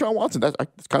 really, Deshaun Watson? That's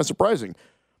kind of surprising.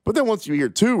 But then once you hear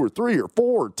 2 or 3 or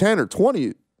 4 or 10 or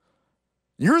 20,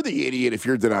 you're the idiot if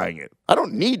you're denying it. I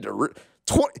don't need to.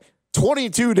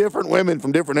 22 different women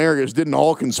from different areas didn't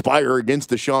all conspire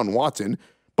against Deshaun Watson,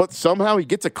 but somehow he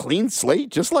gets a clean slate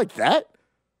just like that?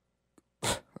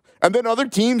 And then other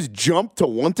teams jump to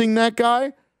wanting that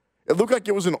guy? It looked like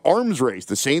it was an arms race.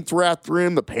 The Saints were after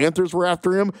him. The Panthers were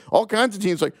after him. All kinds of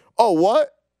teams like, oh,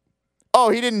 what? Oh,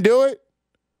 he didn't do it?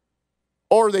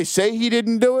 Or they say he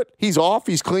didn't do it. He's off.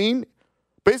 He's clean.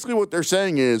 Basically what they're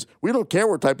saying is, we don't care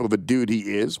what type of a dude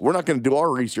he is. We're not going to do our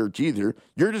research either.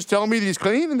 You're just telling me that he's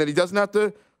clean and that he doesn't have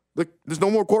to, there's no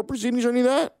more court proceedings or any of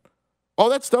that? All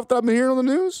that stuff that I've been hearing on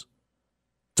the news?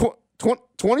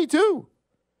 22.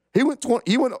 They went 0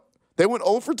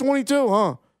 for 22,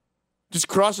 huh? Just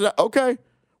cross it out. Okay.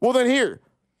 Well, then here.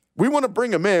 We want to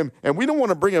bring him in, and we don't want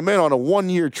to bring him in on a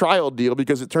 1-year trial deal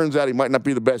because it turns out he might not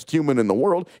be the best human in the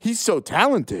world. He's so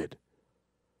talented.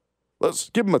 Let's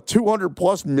give him a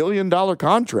 $200+ million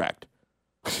contract.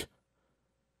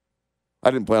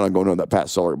 I didn't plan on going on that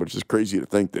past salary, but it's just crazy to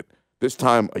think that this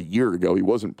time a year ago he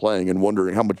wasn't playing and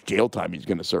wondering how much jail time he's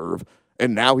going to serve.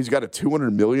 And now he's got a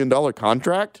 $200 million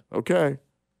contract? Okay.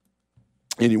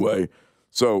 Anyway,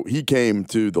 so he came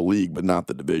to the league, but not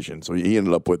the division. So he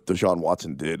ended up with Deshaun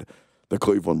Watson did, the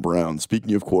Cleveland Browns.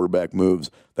 Speaking of quarterback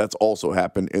moves, that's also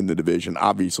happened in the division.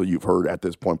 Obviously, you've heard at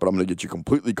this point, but I'm going to get you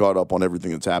completely caught up on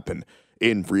everything that's happened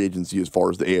in free agency as far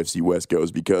as the AFC West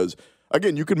goes. Because,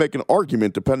 again, you can make an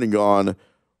argument depending on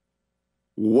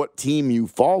what team you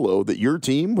follow that your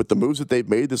team, with the moves that they've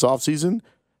made this offseason,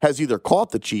 has either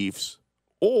caught the Chiefs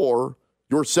or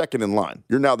you're second in line.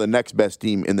 You're now the next best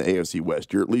team in the AFC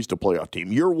West. You're at least a playoff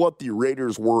team. You're what the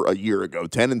Raiders were a year ago,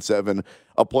 10-7,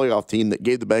 a playoff team that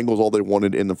gave the Bengals all they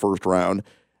wanted in the first round,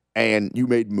 and you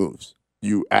made moves.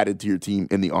 You added to your team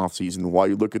in the offseason. While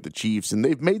you look at the Chiefs, and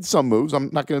they've made some moves. I'm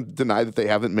not going to deny that they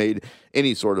haven't made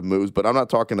any sort of moves, but I'm not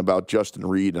talking about Justin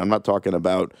Reed, and I'm not talking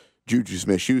about JuJu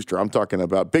Smith-Schuster. I'm talking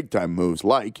about big-time moves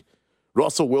like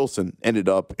Russell Wilson ended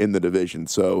up in the division.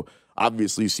 So,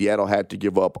 obviously, Seattle had to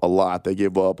give up a lot. They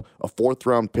gave up a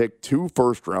 4th-round pick, 2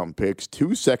 first-round picks,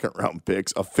 2 second-round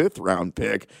picks, a 5th-round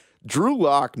pick, Drew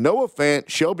Lock, Noah Fant,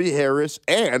 Shelby Harris,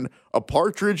 and a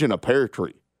partridge in a pear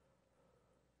tree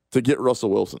to get Russell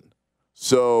Wilson.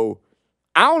 So,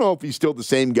 I don't know if he's still the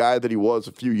same guy that he was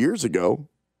a few years ago.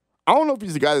 I don't know if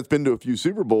he's the guy that's been to a few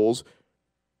Super Bowls,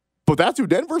 but that's who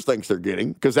Denver thinks they're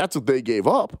getting because that's what they gave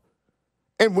up.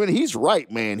 And when he's right,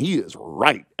 man, he is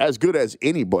right. As good as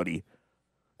anybody.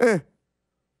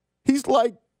 He's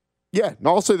like, yeah, and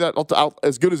I'll say that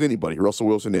as good as anybody, Russell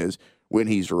Wilson is when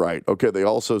he's right. Okay, they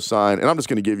also signed, and I'm just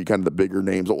going to give you kind of the bigger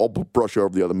names. I'll brush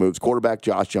over the other moves. Quarterback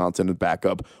Josh Johnson and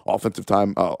backup. Offensive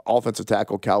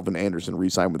tackle Calvin Anderson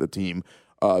re-signed with the team.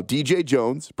 DJ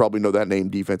Jones, probably know that name,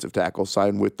 defensive tackle,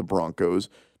 signed with the Broncos.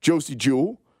 Josie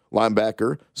Jewell,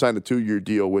 linebacker, signed a 2-year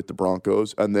deal with the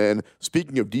Broncos. And then,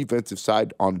 speaking of defensive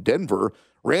side on Denver,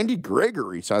 Randy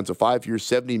Gregory signs a 5-year,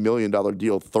 $70 million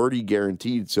deal, 30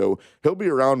 guaranteed. So he'll be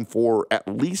around for at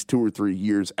least 2 or 3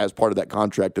 years as part of that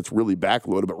contract that's really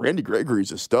backloaded. But Randy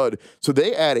Gregory's a stud. So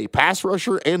they add a pass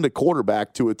rusher and a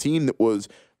quarterback to a team that was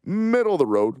middle of the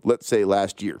road, let's say,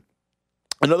 last year.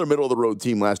 Another middle of the road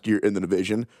team last year in the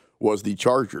division was the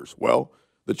Chargers. Well,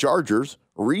 the Chargers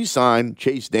re-signed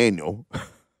Chase Daniel.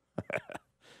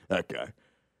 That guy.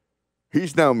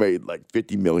 He's now made like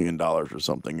 $50 million or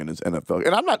something in his NFL.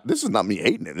 And this is not me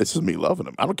hating him. This is me loving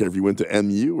him. I don't care if he went to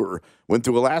MU or went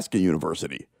to Alaska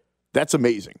University. That's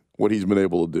amazing what he's been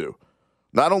able to do.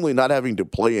 Not only not having to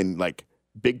play in like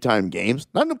big time games,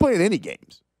 not to play in any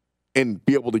games and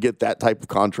be able to get that type of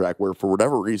contract where for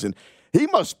whatever reason, he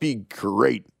must be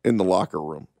great in the locker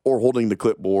room or holding the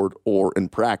clipboard or in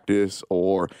practice,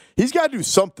 or he's got to do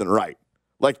something right.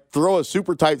 Like throw a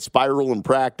super tight spiral in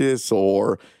practice,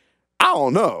 or I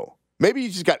don't know. Maybe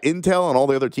he's just got intel on all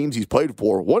the other teams he's played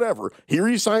for. Whatever. He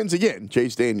re-signs again,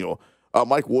 Chase Daniel.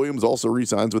 Mike Williams also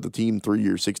re-signs with the team,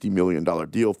 3-year, $60 million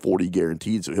deal, 40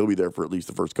 guaranteed. So he'll be there for at least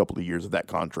the first couple of years of that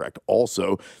contract.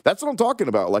 Also, that's what I'm talking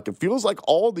about. Like it feels like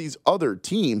all these other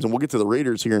teams, and we'll get to the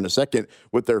Raiders here in a second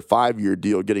with their 5-year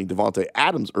deal, getting Devontae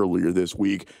Adams earlier this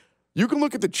week. You can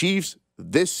look at the Chiefs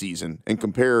this season and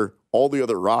compare all the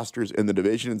other rosters in the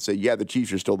division and say, yeah, the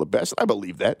Chiefs are still the best. I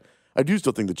believe that. I do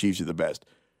still think the Chiefs are the best.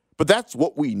 But that's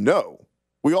what we know.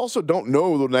 We also don't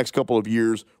know the next couple of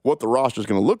years what the roster is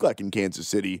going to look like in Kansas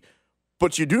City.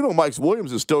 But you do know Mike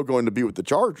Williams is still going to be with the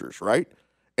Chargers, right?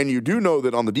 And you do know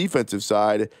that on the defensive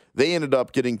side, they ended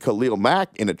up getting Khalil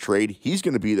Mack in a trade. He's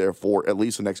going to be there for at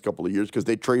least the next couple of years because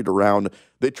they traded a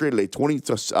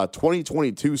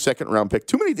 2022 second-round pick.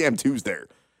 Too many damn twos there.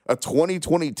 A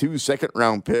 2022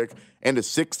 second-round pick and a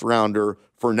 6th-rounder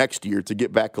for next year to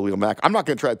get back Khalil Mack. I'm not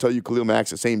going to try to tell you Khalil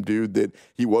Mack's the same dude that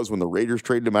he was when the Raiders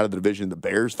traded him out of the division, the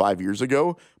Bears, 5 years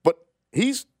ago, but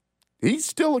he's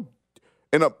still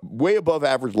a way above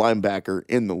average linebacker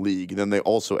in the league. And then they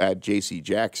also add J.C.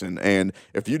 Jackson. And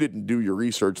if you didn't do your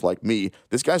research like me,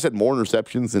 this guy's had more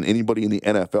interceptions than anybody in the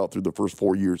NFL through the first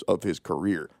 4 years of his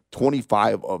career,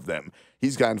 25 of them.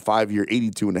 He's gotten a 5-year,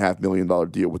 $82.5 million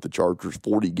deal with the Chargers,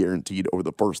 40 guaranteed over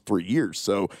the first 3 years.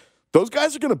 So those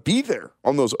guys are going to be there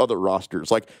on those other rosters.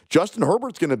 Like Justin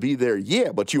Herbert's going to be there,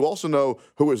 yeah, but you also know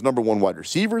who his number one wide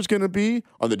receiver is going to be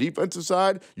on the defensive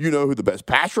side. You know who the best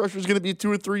pass rusher is going to be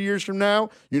 2 or 3 years from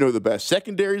now. You know who the best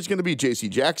secondary is going to be, J.C.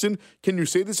 Jackson. Can you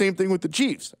say the same thing with the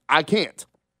Chiefs? I can't.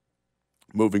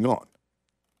 Moving on.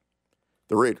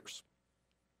 The Raiders.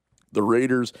 The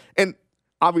Raiders, and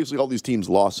obviously all these teams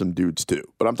lost some dudes too,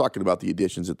 but I'm talking about the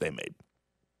additions that they made.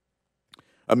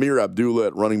 Amir Abdullah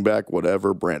at running back,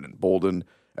 whatever. Brandon Bolden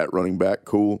at running back,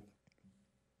 cool.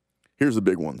 Here's the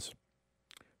big ones.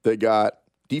 They got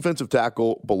defensive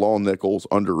tackle, Bilal Nichols,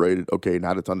 underrated. Okay,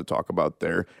 not a ton to talk about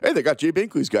there. Hey, they got Jay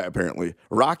Binkley's guy, apparently.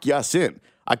 Rock Yassin.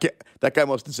 That guy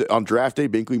must have said, on draft day,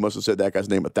 Binkley must have said that guy's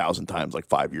name 1,000 times like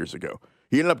 5 years ago.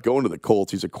 He ended up going to the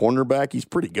Colts. He's a cornerback. He's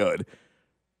pretty good.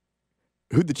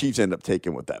 Who'd the Chiefs end up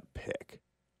taking with that pick?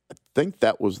 I think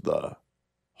that was the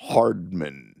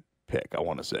Hardman pick, I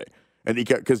want to say. And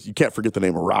because you can't forget the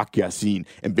name of Rock Yassin,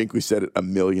 and Binkley said it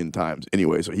 1,000,000 times.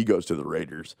 Anyway, so he goes to the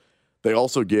Raiders. They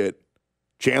also get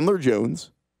Chandler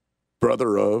Jones,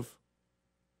 brother of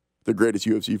the greatest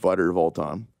UFC fighter of all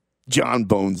time, John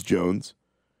Bones Jones.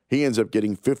 He ends up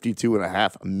getting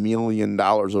 $52.5 million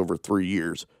over 3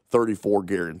 years, 34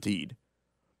 guaranteed.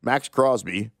 Max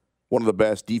Crosby, one of the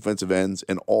best defensive ends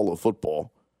in all of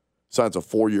football, signs a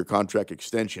 4-year contract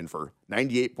extension for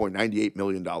 $98.98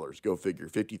 million. Go figure,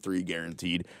 53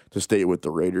 guaranteed to stay with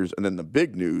the Raiders. And then the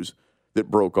big news that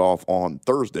broke off on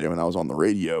Thursday when I was on the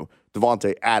radio,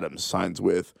 Devontae Adams signs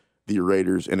with the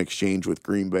Raiders in exchange with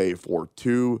Green Bay for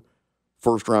 2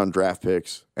 first-round draft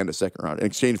picks and a second round. In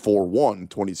exchange for 1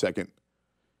 22nd.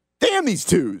 Damn these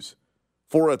twos!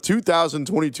 For a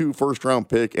 2022 first-round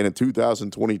pick and a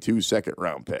 2022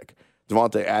 second-round pick.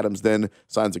 Devontae Adams then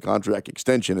signs a contract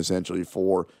extension, essentially,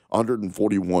 for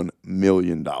 $141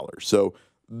 million. So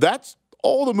that's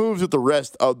all the moves that the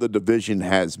rest of the division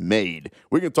has made.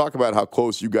 We can talk about how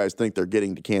close you guys think they're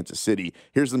getting to Kansas City.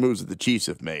 Here's the moves that the Chiefs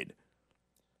have made.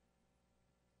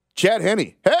 Chad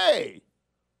Henne, hey!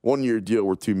 1-year deal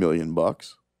worth $2 million.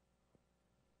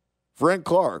 Frank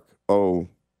Clark, oh,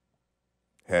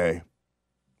 hey.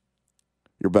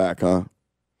 You're back, huh?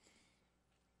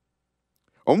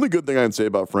 Only good thing I can say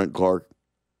about Frank Clark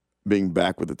being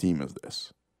back with the team is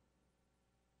this.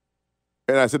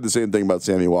 And I said the same thing about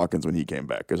Sammy Watkins when he came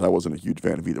back, because I wasn't a huge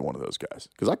fan of either one of those guys.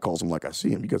 Because I call them like I see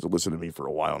them. You guys have listened to me for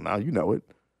a while now. You know it.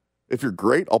 If you're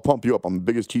great, I'll pump you up. I'm the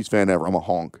biggest Chiefs fan ever. I'm a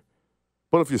honk.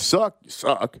 But if you suck, you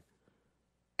suck.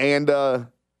 And I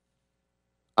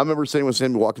remember saying with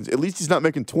Sammy Watkins, at least he's not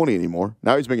making 20 anymore.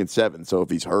 Now he's making 7. So if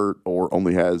he's hurt or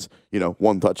only has,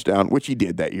 1 touchdown, which he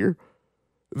did that year,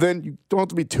 then you don't have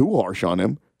to be too harsh on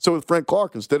him. So with Frank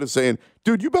Clark, instead of saying,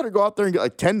 dude, you better go out there and get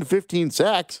like 10 to 15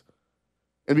 sacks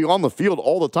and be on the field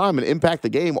all the time and impact the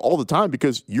game all the time,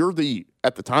 because you're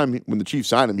at the time when the Chiefs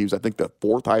signed him, he was, I think, the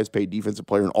 4th highest paid defensive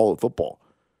player in all of football.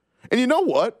 And you know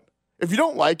what? If you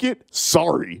don't like it,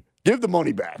 sorry. Give the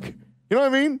money back. You know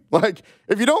what I mean? Like,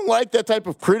 if you don't like that type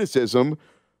of criticism,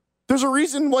 there's a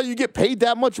reason why you get paid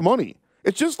that much money.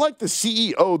 It's just like the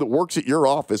CEO that works at your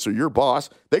office or your boss.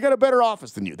 They got a better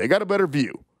office than you. They got a better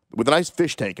view with a nice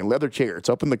fish tank and leather chair. It's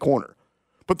up in the corner.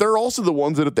 But they're also the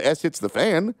ones that if the S hits the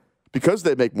fan, because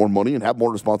they make more money and have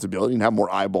more responsibility and have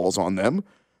more eyeballs on them,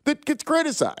 that gets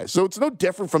criticized. So it's no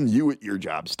different from you at your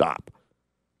job. Stop.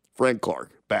 Frank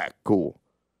Clark, back, cool.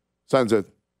 Signs a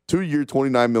 2-year,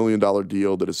 $29 million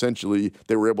deal that essentially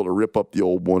they were able to rip up the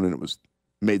old one, and it was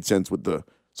made sense with the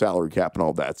salary cap and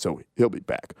all that, so he'll be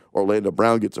back. Orlando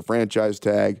Brown gets a franchise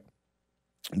tag.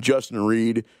 Justin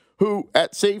Reed, who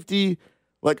at safety,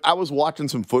 like I was watching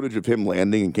some footage of him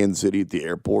landing in Kansas City at the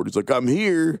airport. He's like, I'm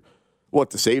here,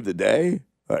 to save the day?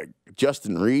 Like,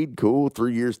 Justin Reed, cool,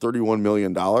 3 years, $31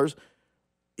 million.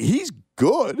 He's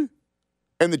good,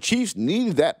 and the Chiefs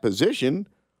needed that position.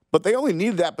 But they only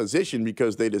needed that position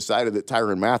because they decided that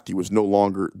Tyrann Mathieu was no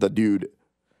longer the dude.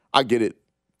 I get it.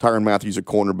 Tyrann Mathieu's a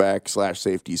cornerback /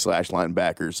 safety /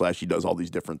 linebacker / he does all these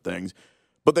different things.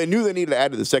 But they knew they needed to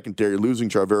add to the secondary, losing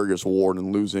Charvarius Ward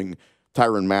and losing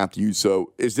Tyrann Mathieu.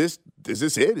 So is this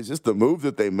it? Is this the move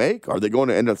that they make? Are they going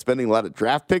to end up spending a lot of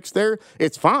draft picks there?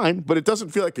 It's fine, but it doesn't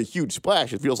feel like a huge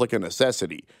splash. It feels like a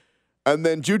necessity. And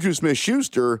then JuJu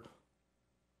Smith-Schuster,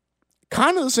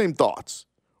 kind of the same thoughts.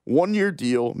 1-year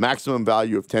deal, maximum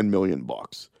value of $10 million.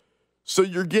 So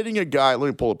you're getting a guy, let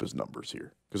me pull up his numbers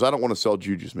here, because I don't want to sell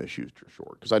JuJu Smith-Schuster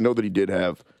short, because I know that he did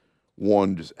have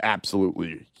one just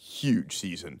absolutely huge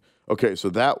season. Okay,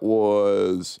 so that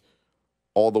was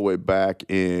all the way back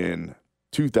in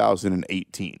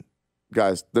 2018.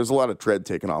 Guys, there's a lot of tread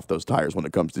taken off those tires when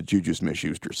it comes to JuJu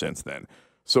Smith-Schuster since then.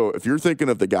 So if you're thinking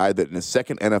of the guy that in his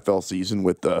second NFL season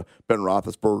with Ben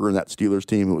Roethlisberger and that Steelers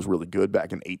team who was really good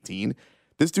back in 18,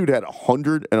 this dude had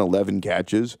 111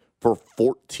 catches for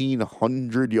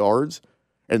 1,400 yards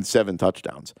and 7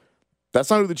 touchdowns. That's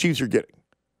not who the Chiefs are getting.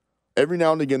 Every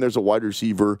now and again, there's a wide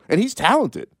receiver, and he's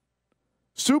talented,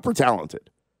 super talented.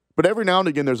 But every now and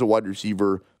again, there's a wide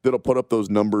receiver that'll put up those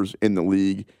numbers in the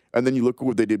league, and then you look at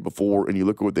what they did before and you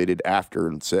look at what they did after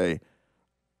and say,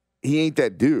 he ain't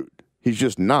that dude. He's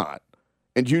just not.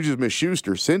 And JuJu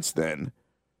Smith-Schuster, since then,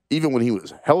 even when he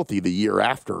was healthy the year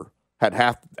after, had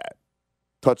half of that.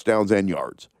 Touchdowns and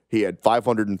yards. He had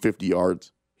 550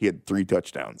 yards. He had 3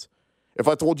 touchdowns. If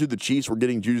I told you the Chiefs were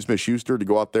getting JuJu Smith-Schuster to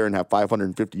go out there and have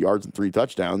 550 yards and 3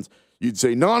 touchdowns, you'd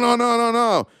say,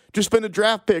 no. Just spend a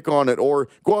draft pick on it or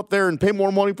go out there and pay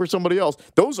more money for somebody else.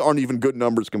 Those aren't even good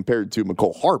numbers compared to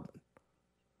Mecole Hardman.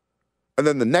 And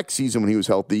then the next season when he was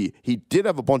healthy, he did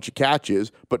have a bunch of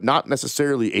catches, but not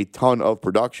necessarily a ton of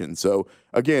production. So,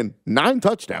 again, 9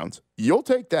 touchdowns. You'll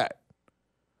take that.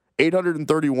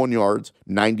 831 yards,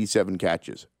 97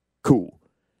 catches. Cool.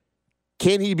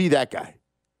 Can he be that guy?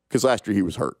 Because last year he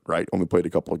was hurt, right? Only played a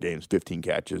couple of games, 15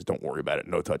 catches. Don't worry about it.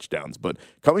 No touchdowns. But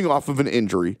coming off of an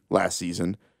injury last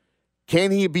season,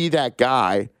 can he be that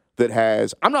guy that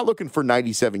has, I'm not looking for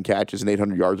 97 catches and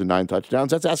 800 yards and 9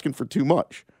 touchdowns. That's asking for too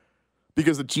much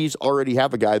because the Chiefs already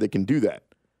have a guy that can do that.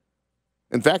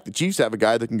 In fact, the Chiefs have a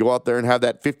guy that can go out there and have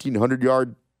that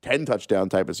 1,500-yard, 10-touchdown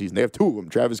type of season. They have 2 of them,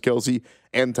 Travis Kelce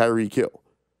and Tyreek Hill.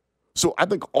 So I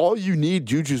think all you need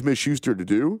JuJu Smith-Schuster to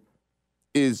do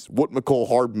is what Mecole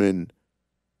Hardman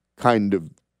kind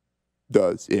of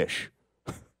does-ish.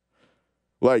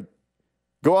 Like,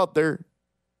 go out there.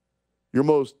 Your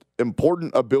most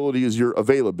important ability is your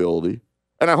availability.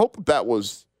 And I hope that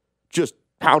was just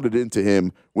pounded into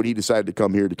him when he decided to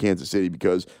come here to Kansas City,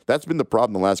 because that's been the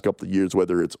problem the last couple of years,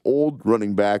 whether it's old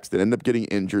running backs that end up getting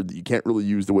injured that you can't really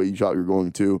use the way you thought you were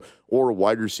going to, or a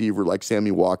wide receiver like Sammy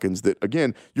Watkins that,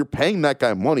 again, you're paying that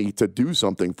guy money to do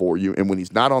something for you, and when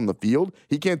he's not on the field,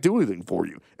 he can't do anything for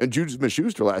you. And JuJu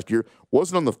Smith-Schuster last year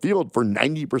wasn't on the field for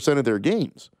 90% of their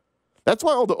games. That's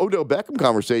why all the Odell Beckham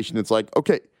conversation, it's like,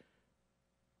 okay,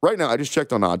 right now I just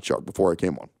checked on OddsShark before I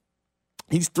came on.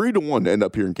 He's 3-1 to end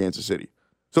up here in Kansas City.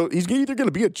 So he's either going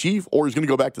to be a Chief or he's going to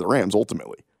go back to the Rams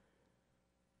ultimately.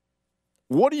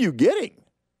 What are you getting?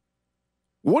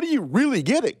 What are you really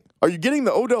getting? Are you getting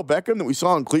the Odell Beckham that we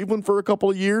saw in Cleveland for a couple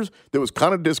of years that was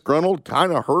kind of disgruntled,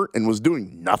 kind of hurt, and was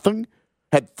doing nothing?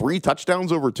 Had 3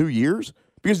 touchdowns over 2 years?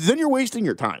 Because then you're wasting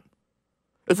your time.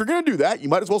 If you're going to do that, you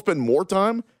might as well spend more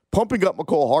time pumping up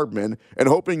Mecole Hardman and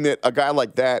hoping that a guy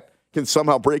like that can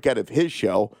somehow break out of his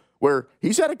shell, where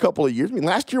he's had a couple of years. I mean,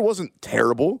 last year wasn't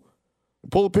terrible.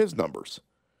 Pull up his numbers.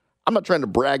 I'm not trying to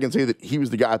brag and say that he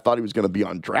was the guy I thought he was going to be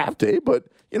on draft day, but,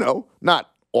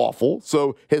 not awful.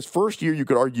 So his first year, you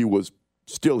could argue, was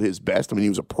still his best. I mean, he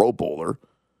was a Pro Bowler.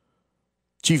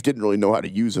 Chief didn't really know how to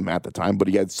use him at the time, but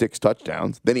he had 6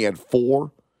 touchdowns. Then he had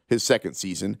 4 his second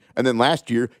season. And then last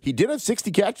year, he did have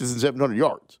 60 catches and 700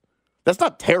 yards. That's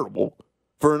not terrible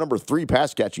for a number 3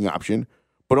 pass catching option,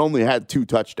 but only had 2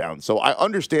 touchdowns. So I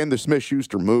understand the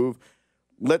Smith-Schuster move.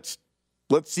 Let's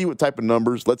see what type of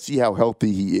numbers. Let's see how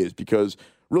healthy he is, because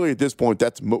really at this point,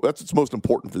 that's what's most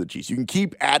important for the Chiefs. You can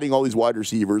keep adding all these wide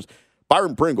receivers.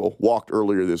 Byron Pringle walked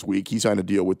earlier this week. He signed a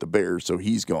deal with the Bears, so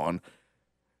he's gone.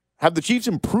 Have the Chiefs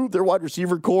improved their wide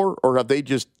receiver core, or have they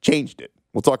just changed it?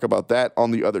 We'll talk about that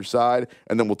on the other side,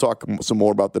 and then we'll talk some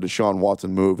more about the Deshaun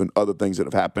Watson move and other things that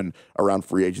have happened around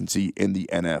free agency in the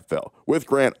NFL. With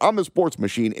Grant, I'm the Sports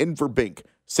Machine, in for Bink,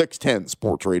 610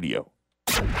 Sports Radio.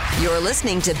 You're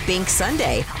listening to Bink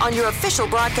Sunday on your official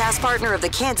broadcast partner of the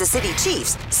Kansas City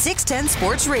Chiefs, 610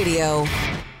 Sports Radio.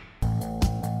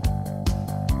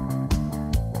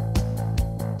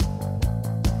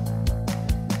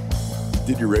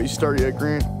 Did your race start yet,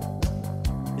 Grant?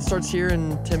 It starts here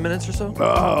in 10 minutes or so.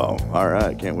 Oh, all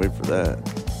right. Can't wait for that.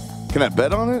 Can I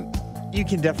bet on it? You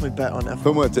can definitely bet on F1.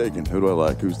 Who am I taking? Who do I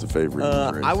like? Who's the favorite in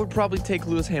this race? I would probably take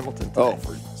Lewis Hamilton today. Oh,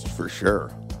 for sure.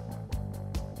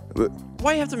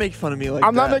 Why you have to make fun of me like that?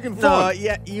 I'm not making fun. No,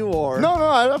 yeah, you are. No,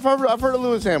 I've heard of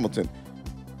Lewis Hamilton.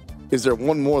 Is there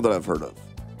one more that I've heard of?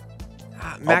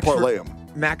 I'll parlay them.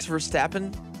 Max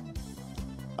Verstappen?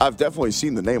 I've definitely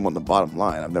seen the name on the bottom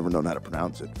line. I've never known how to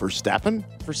pronounce it. Verstappen?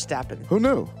 Verstappen. Who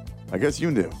knew? I guess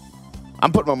you knew.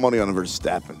 I'm putting my money on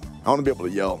Verstappen. I want to be able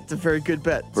to yell. It's a very good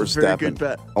bet. It's a very good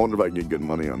bet. I wonder if I can get good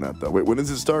money on that, though. Wait, when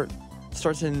does it start? It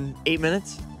starts in 8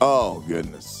 minutes. Oh,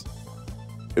 goodness.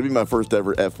 It'd be my first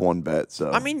ever F1 bet, so.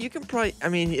 I mean, you can probably,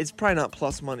 it's probably not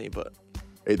plus money, but.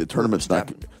 Hey, the tournament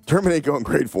ain't going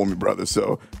great for me, brother,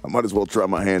 so I might as well try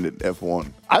my hand at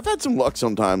F1. I've had some luck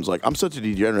sometimes. Like, I'm such a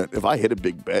degenerate. If I hit a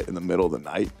big bet in the middle of the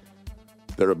night,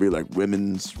 there'll be like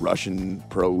women's Russian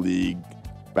Pro League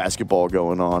basketball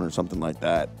going on or something like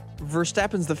that.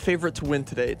 Verstappen's the favorite to win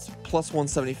today. It's plus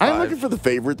 175. I'm looking for the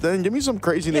favorite then. Give me some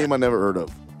crazy name I never heard of.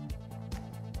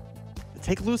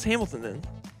 Take Lewis Hamilton then.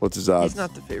 What's his odds? He's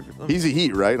not the favorite. He's a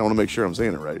he, right? I want to make sure I'm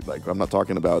saying it right. Like, I'm not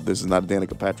talking about this is not a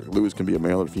Danica Patrick. Lewis can be a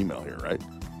male or female here, right?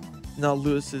 No,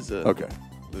 Lewis is a... Okay.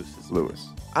 Lewis.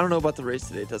 I don't know about the race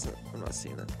today. I'm not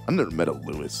seeing it. I've never met a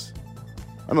Lewis.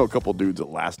 I know a couple dudes with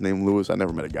last name Lewis. I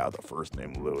never met a guy with the first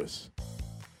name Lewis.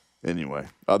 Anyway,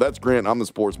 that's Grant. I'm the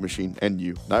Sports Machine, and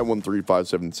you.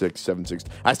 913-576-76.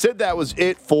 I said that was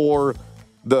it for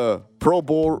the Pro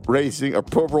Bowl racing, or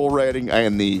Pro Bowl rating,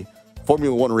 and the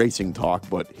Formula One racing talk.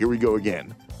 But here we go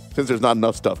again. Since there's not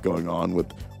enough stuff going on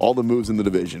with all the moves in the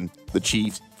division, the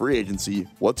Chiefs, free agency,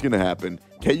 what's going to happen,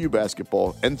 KU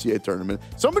basketball, NCAA tournament.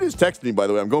 Somebody's texted me, by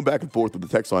the way. I'm going back and forth with the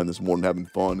text line this morning, having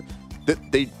fun.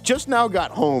 That they just now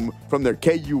got home from their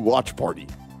KU watch party.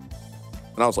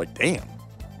 And I was like, damn.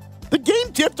 The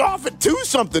game tipped off at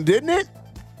 2-something, didn't it?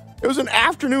 It was an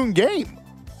afternoon game.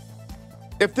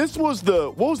 If this was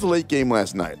what was the late game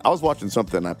last night? I was watching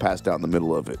something and I passed out in the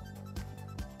middle of it.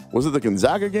 Was it the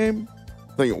Gonzaga game?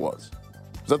 I think it was.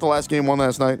 Was that the last game on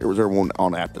last night, or was there one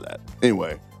on after that?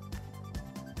 Anyway.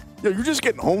 You're just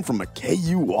getting home from a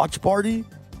KU watch party?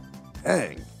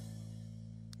 Dang.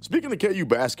 Speaking of KU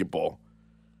basketball,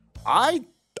 I'm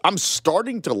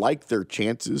starting to like their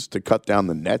chances to cut down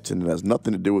the nets, and it has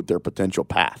nothing to do with their potential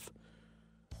path.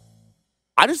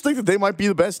 I just think that they might be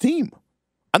the best team.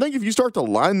 I think if you start to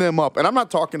line them up, and I'm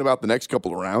not talking about the next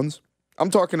couple of rounds. I'm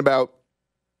talking about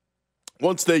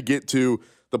once they get to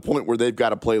the point where they've got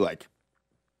to play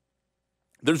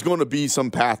there's going to be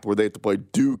some path where they have to play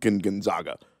Duke and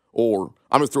Gonzaga. Or,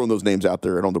 I'm just throwing those names out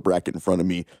there. I don't have the bracket in front of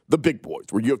me. The big boys,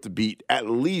 where you have to beat at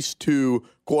least 2,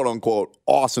 quote-unquote,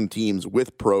 awesome teams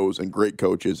with pros and great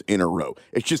coaches in a row.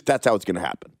 It's just that's how it's going to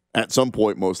happen. At some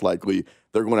point, most likely,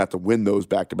 they're going to have to win those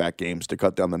back-to-back games to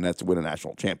cut down the nets and win a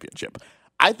national championship.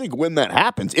 I think when that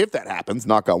happens, if that happens,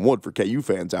 knock on wood for KU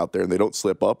fans out there, and they don't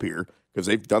slip up here, because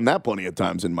they've done that plenty of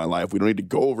times in my life. We don't need to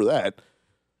go over that.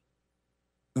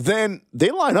 Then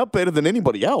they line up better than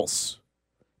anybody else.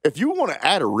 If you want to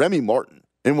add a Remy Martin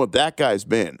and what that guy's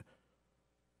been,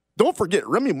 don't forget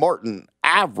Remy Martin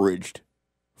averaged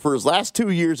for his last 2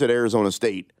 years at Arizona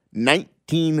State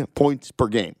 19 points per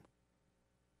game.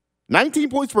 19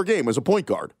 points per game as a point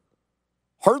guard.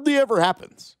 Hardly ever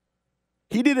happens.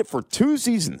 He did it for 2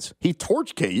 seasons. He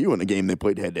torched KU in a game they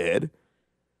played head-to-head,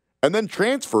 and then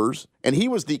transfers, and he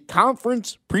was the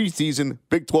conference preseason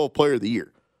Big 12 Player of the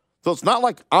Year. So it's not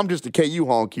like I'm just a KU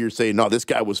honk here saying, no, this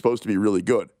guy was supposed to be really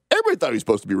good. Everybody thought he was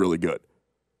supposed to be really good.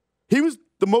 He was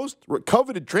the most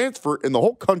coveted transfer in the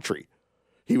whole country.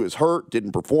 He was hurt,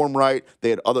 didn't perform right.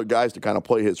 They had other guys to kind of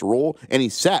play his role, and he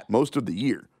sat most of the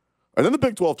year. And then the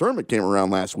Big 12 tournament came around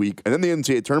last week, and then the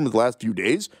NCAA tournament the last few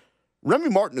days. Remy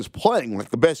Martin is playing like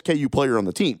the best KU player on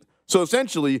the team. So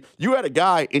essentially, you had a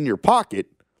guy in your pocket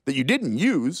that you didn't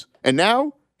use, and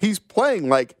now he's playing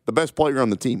like the best player on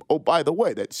the team. Oh, by the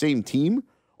way, that same team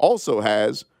also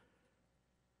has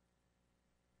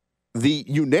the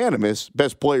unanimous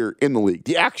best player in the league,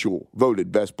 the actual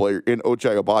voted best player in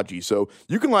Ochai Agbaji. So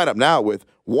you can line up now with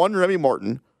 1 Remy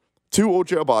Martin, 2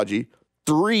 Ochai Agbaji,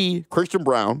 3 Christian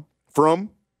Brown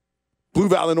from Blue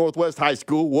Valley Northwest High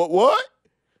School. What?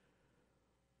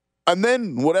 And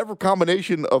then whatever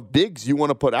combination of bigs you want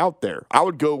to put out there. I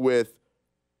would go with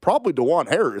probably DeJuan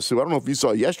Harris, who I don't know if you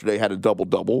saw yesterday, had a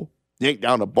double-double, yanked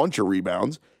down a bunch of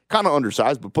rebounds, kind of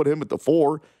undersized, but put him at the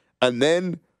 4. And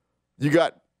then you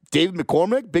got David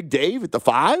McCormick, Big Dave, at the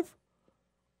 5.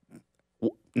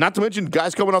 Not to mention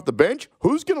guys coming off the bench.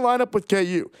 Who's going to line up with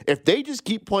KU? If they just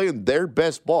keep playing their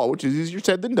best ball, which is easier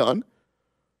said than done,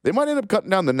 they might end up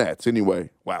cutting down the nets. Anyway,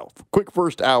 wow. Quick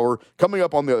first hour. Coming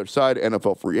up on the other side,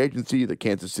 NFL free agency. The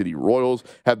Kansas City Royals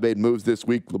have made moves this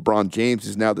week. LeBron James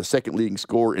is now the second leading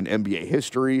scorer in NBA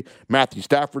history. Matthew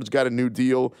Stafford's got a new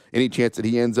deal. Any chance that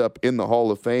he ends up in the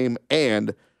Hall of Fame?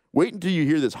 And wait until you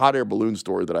hear this hot air balloon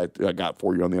story that I got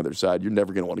for you on the other side. You're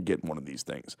never going to want to get in one of these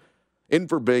things. In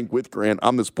for Bink with Grant,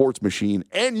 I'm the Sports Machine,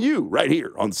 and you right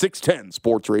here on 610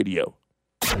 Sports Radio.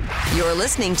 You're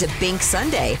listening to Bink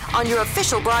Sunday on your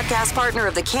official broadcast partner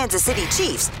of the Kansas City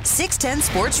Chiefs, 610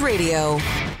 Sports Radio.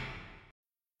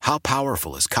 How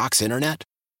powerful is Cox Internet?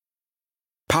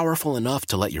 Powerful enough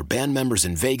to let your band members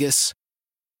in Vegas,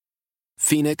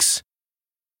 Phoenix,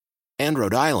 and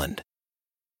Rhode Island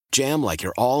jam like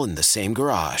you're all in the same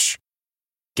garage.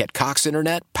 Get Cox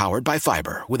Internet powered by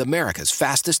fiber with America's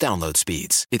fastest download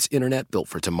speeds. It's internet built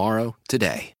for tomorrow,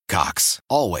 today. Cox,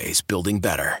 always building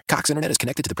better. Cox Internet is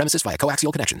connected to the premises via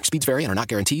coaxial connection. Speeds vary and are not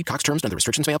guaranteed. Cox terms and other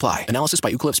restrictions may apply. Analysis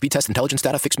by Ookla of Speed Test Intelligence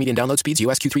Data. Fixed median download speeds.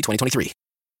 US Q3 2023.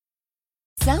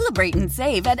 Celebrate and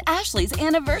save at Ashley's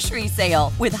Anniversary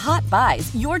Sale. With Hot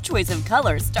Buys, your choice of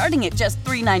colors starting at just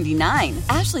 $3.99.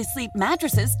 Ashley Sleep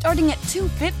mattresses starting at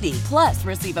 $2.50. Plus,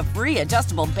 receive a free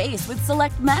adjustable base with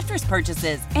select mattress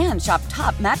purchases. And shop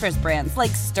top mattress brands like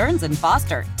Stearns &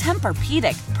 Foster,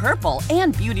 Tempur-Pedic, Purple,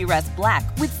 and Beautyrest Black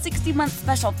with 60-month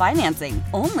special financing.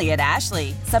 Only at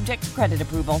Ashley. Subject to credit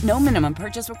approval. No minimum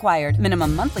purchase required.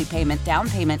 Minimum monthly payment, down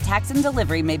payment, tax, and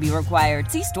delivery may be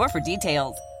required. See store for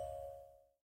details.